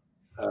around,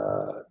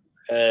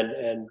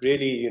 and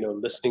really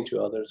listening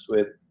to others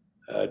with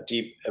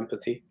deep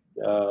empathy,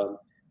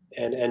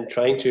 and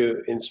trying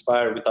to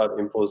inspire without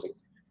imposing.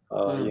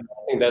 I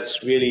think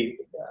that's really,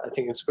 I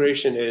think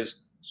inspiration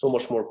is so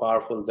much more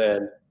powerful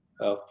than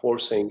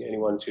forcing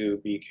anyone to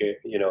be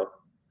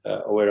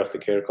aware of the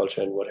care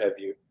culture and what have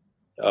you.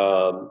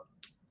 um,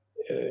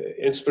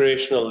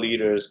 Inspirational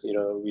leaders,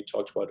 we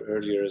talked about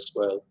earlier as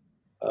well.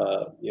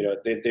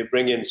 They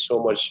bring in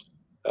so much,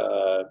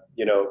 I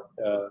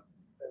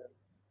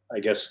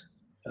guess,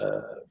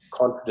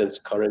 confidence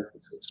currency,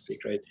 so to speak,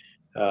 right?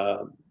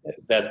 Um,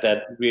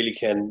 that really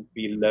can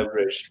be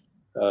leveraged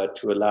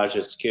to a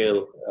larger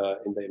scale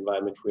in the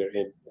environment we're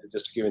in.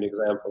 Just to give an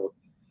example,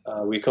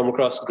 we come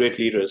across great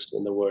leaders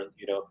in the world,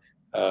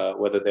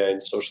 whether they're in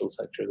social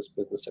sectors,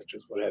 business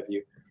sectors, what have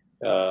you.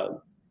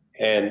 Um,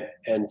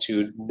 and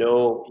to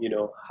know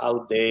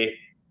how they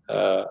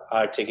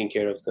are taking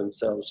care of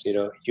themselves,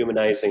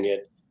 humanizing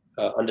it,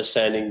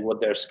 understanding what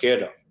they're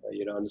scared of,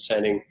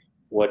 understanding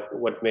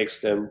what makes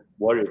them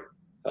worried,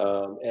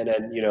 and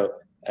then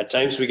at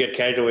times we get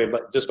carried away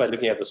just by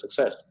looking at the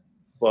success,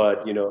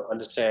 but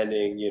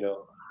understanding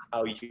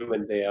how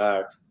human they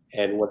are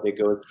and what they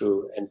go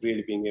through, and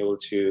really being able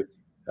to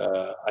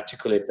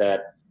articulate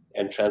that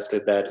and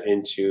translate that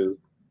into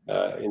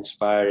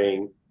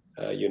inspiring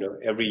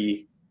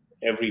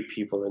every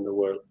people in the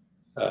world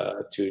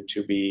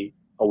to be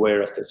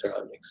aware of their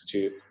surroundings,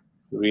 to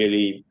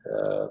really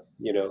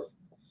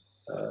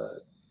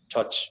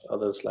touch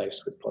others'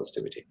 lives with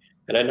positivity.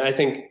 And I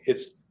think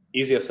it's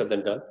easier said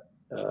than done,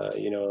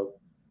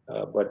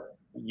 but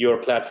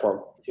your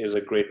platform is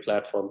a great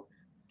platform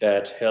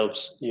that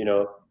helps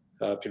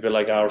people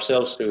like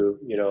ourselves to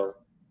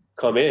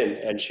come in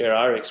and share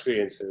our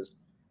experiences,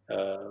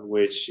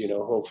 which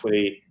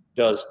hopefully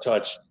does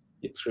touch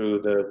through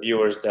the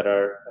viewers that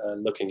are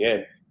looking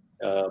in,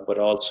 but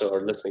also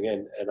are listening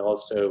in, and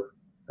also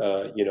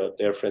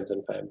their friends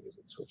and families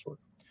and so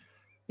forth.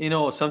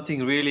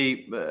 Something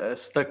really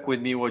stuck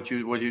with me, what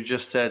you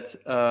just said.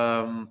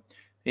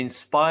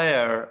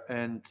 Inspire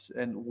and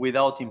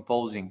without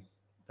imposing.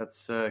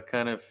 That's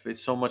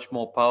it's so much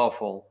more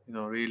powerful.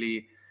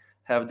 Really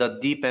have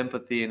that deep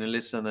empathy and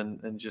listen,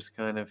 and just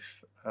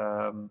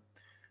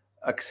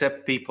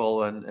accept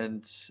people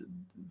and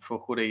for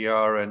who they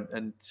are,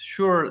 and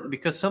sure,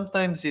 because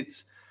sometimes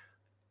it's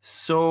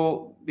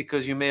so,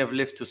 because you may have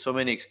lived through so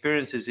many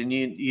experiences, and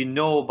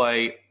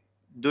by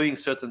doing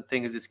certain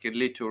things this can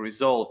lead to a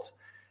result,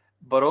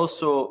 but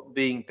also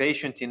being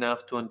patient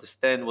enough to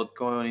understand what's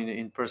going on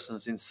in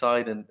person's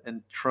inside,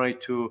 and try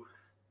to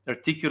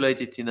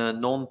articulate it in a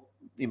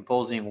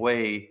non-imposing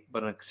way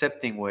but an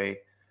accepting way.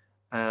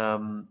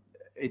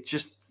 It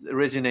just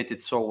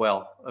resonated so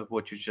well of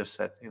what you just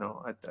said.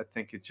 I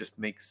think it just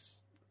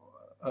makes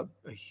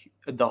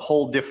the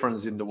whole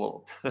difference in the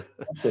world.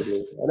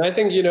 Absolutely. And I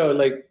think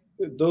like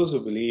those who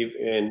believe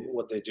in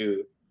what they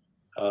do,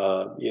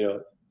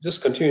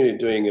 just continue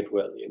doing it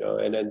well,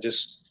 and then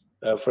just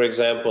for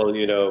example,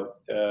 you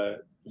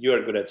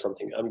are good at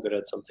something, I'm good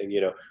at something,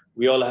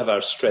 we all have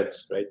our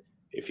strengths, right?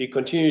 If you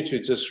continue to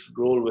just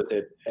roll with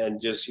it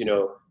and just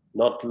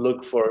not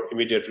look for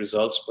immediate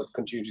results, but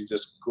continue to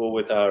just go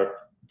with our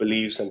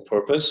beliefs and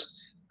purpose,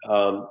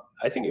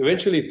 I think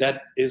eventually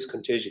that is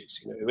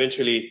contagious.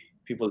 Eventually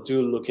people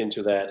do look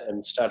into that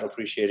and start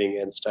appreciating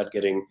and start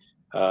getting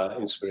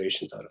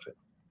inspirations out of it.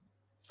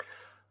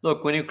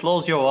 Look, when you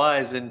close your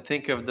eyes and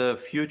think of the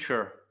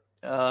future,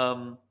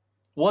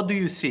 what do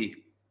you see?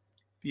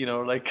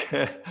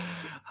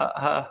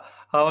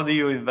 How do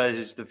you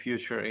envisage the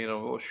future?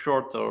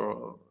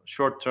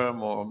 Short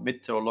term or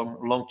mid to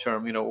long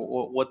term.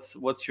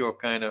 What's your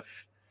kind of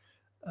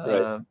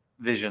Right.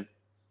 vision?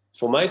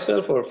 For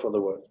myself or for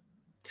the world?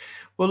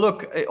 Well,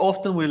 look,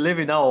 often we live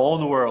in our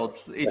own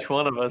worlds, each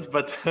one of us.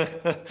 But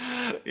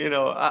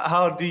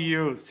how do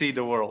you see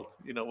the world?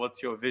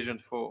 What's your vision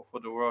for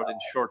the world in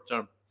short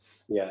term?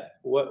 Yeah.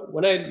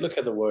 When I look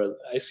at the world,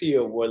 I see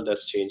a world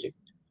that's changing.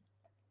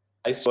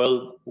 I see a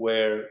world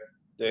where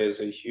there's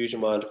a huge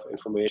amount of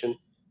information,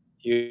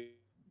 huge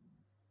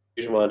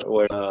amount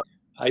of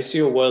I see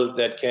a world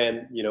that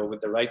can,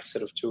 with the right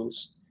set of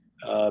tools,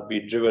 be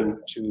driven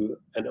to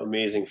an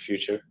amazing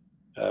future.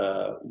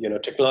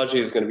 Technology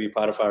is going to be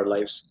part of our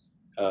lives,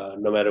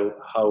 no matter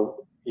how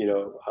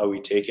we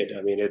take it.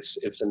 I mean,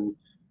 it's an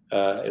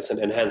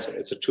enhancer,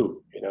 it's a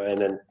tool,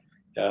 and then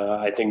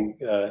I think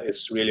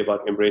it's really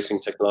about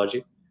embracing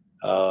technology.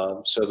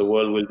 So the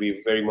world will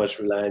be very much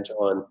reliant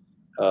on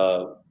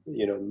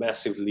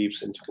massive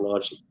leaps in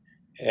technology,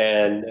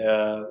 and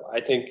I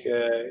think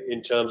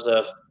in terms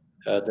of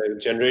the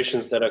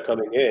generations that are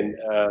coming in,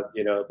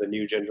 the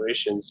new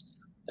generations,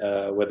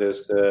 whether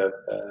it's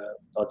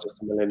not just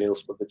the millennials,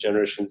 but the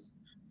generations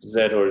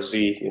Z or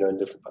Z, in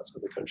different parts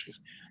of the countries.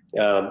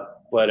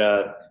 But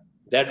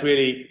that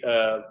really,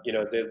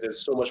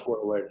 there's so much more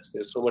awareness.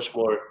 There's so much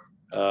more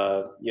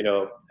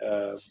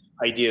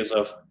ideas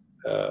of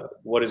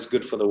what is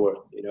good for the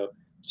world.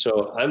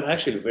 So I'm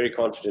actually very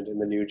confident in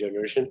the new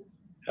generation,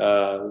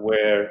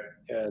 where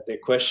they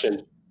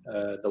question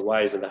the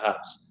whys and the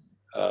hows.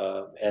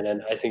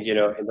 And I think,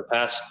 in the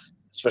past,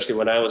 especially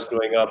when I was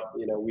growing up,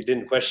 we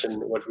didn't question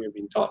what we were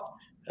being taught.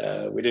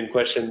 We didn't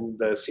question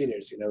the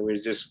seniors. We're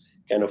just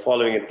kind of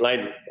following it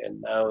blindly.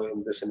 And now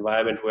in this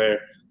environment where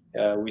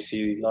we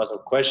see lots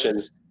of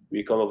questions,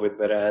 we come up with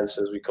better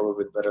answers, we come up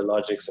with better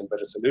logics and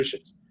better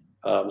solutions.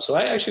 So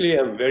I actually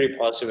am very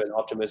positive and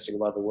optimistic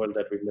about the world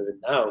that we live in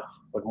now,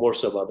 but more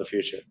so about the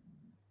future.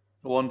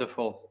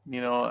 Wonderful.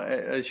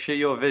 I share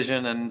your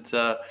vision, and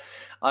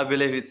I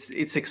believe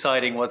it's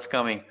exciting what's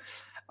coming.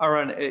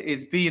 Arun,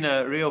 it's been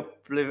a real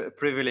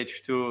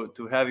privilege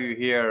to have you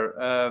here.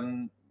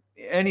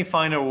 Any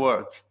final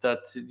words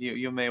that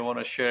you may want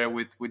to share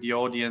with the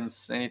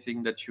audience?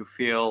 Anything that you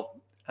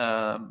feel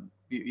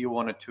you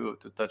wanted to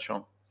touch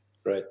on?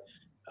 Right.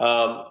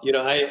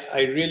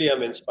 I really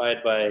am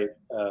inspired by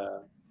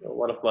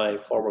one of my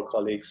former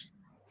colleagues,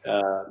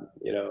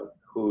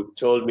 who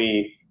told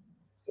me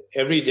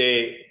every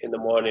day in the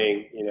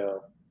morning,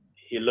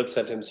 he looks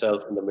at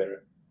himself in the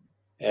mirror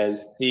and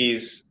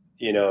sees,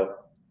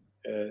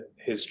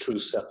 his true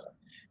self,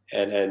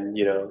 and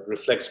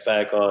reflects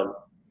back on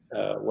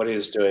what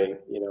he's doing.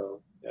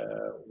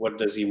 What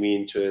does he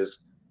mean to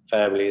his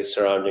family, his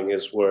surrounding,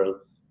 his world,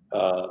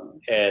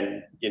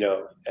 and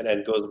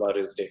then goes about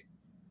his day.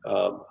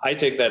 I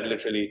take that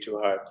literally to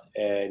heart,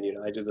 and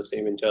I do the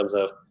same in terms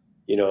of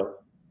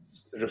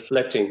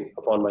reflecting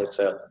upon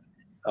myself,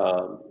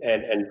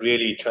 and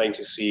really trying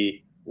to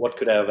see what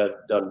could I have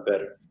done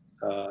better.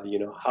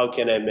 How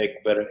can I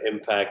make better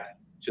impact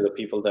to the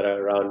people that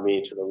are around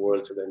me, to the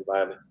world, to the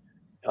environment.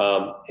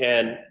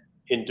 And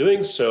in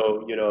doing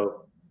so,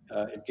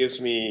 it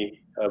gives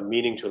me a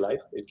meaning to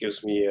life. It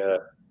gives me a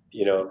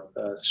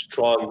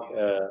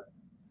strong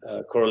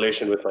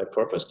correlation with my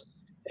purpose,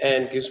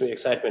 and gives me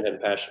excitement and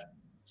passion.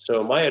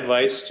 So my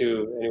advice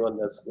to anyone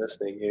that's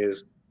listening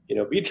is,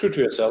 be true to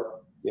yourself,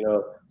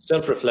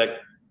 self-reflect,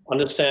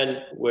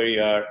 understand where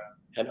you are,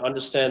 and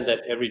understand that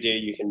every day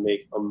you can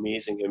make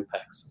amazing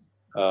impacts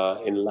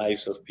in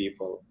lives of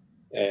people,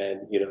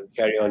 and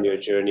carry on your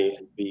journey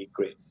and be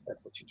great at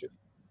what you do.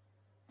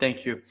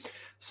 Thank you.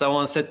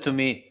 Someone said to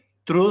me,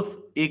 truth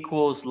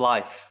equals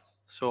life.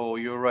 So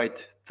you're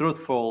right,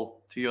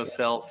 truthful to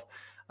yourself.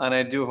 And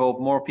I do hope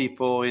more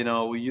people,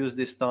 will use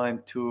this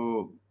time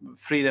to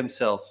free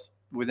themselves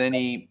with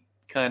any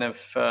kind of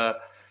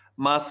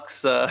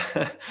masks.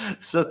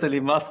 Certainly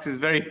masks is a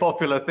very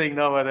popular thing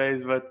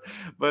nowadays, but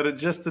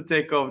just to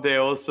take off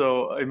their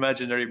also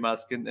imaginary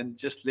mask, and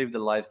just live the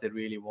lives they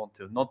really want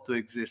to, not to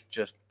exist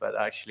just, but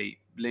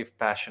actually live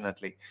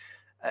passionately.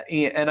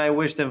 And I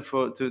wish them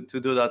to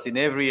do that in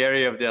every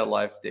area of their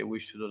life. They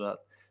wish to do that.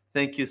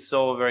 Thank you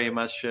so very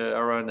much,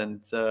 Arun,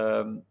 and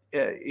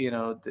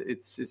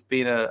it's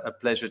been a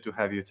pleasure to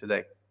have you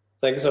today.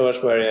 Thank you so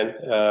much, Marianne.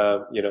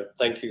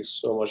 Thank you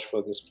so much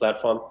for this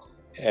platform,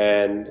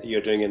 and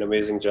you're doing an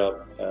amazing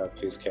job.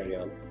 Please carry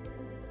on.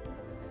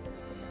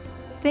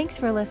 Thanks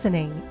for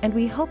listening, and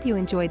we hope you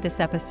enjoyed this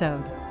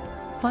episode.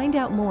 Find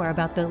out more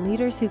about the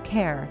leaders who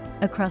care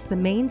across the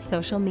main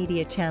social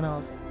media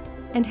channels,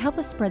 and help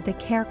us spread the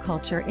care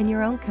culture in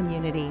your own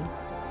community,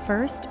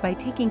 first by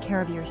taking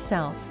care of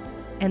yourself,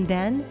 and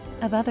then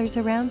of others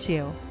around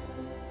you.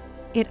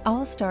 It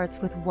all starts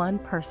with one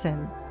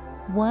person,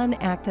 one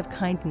act of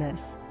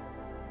kindness.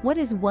 What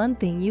is one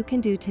thing you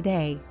can do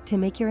today to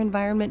make your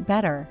environment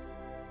better?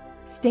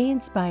 Stay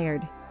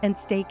inspired and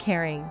stay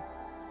caring.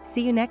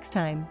 See you next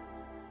time.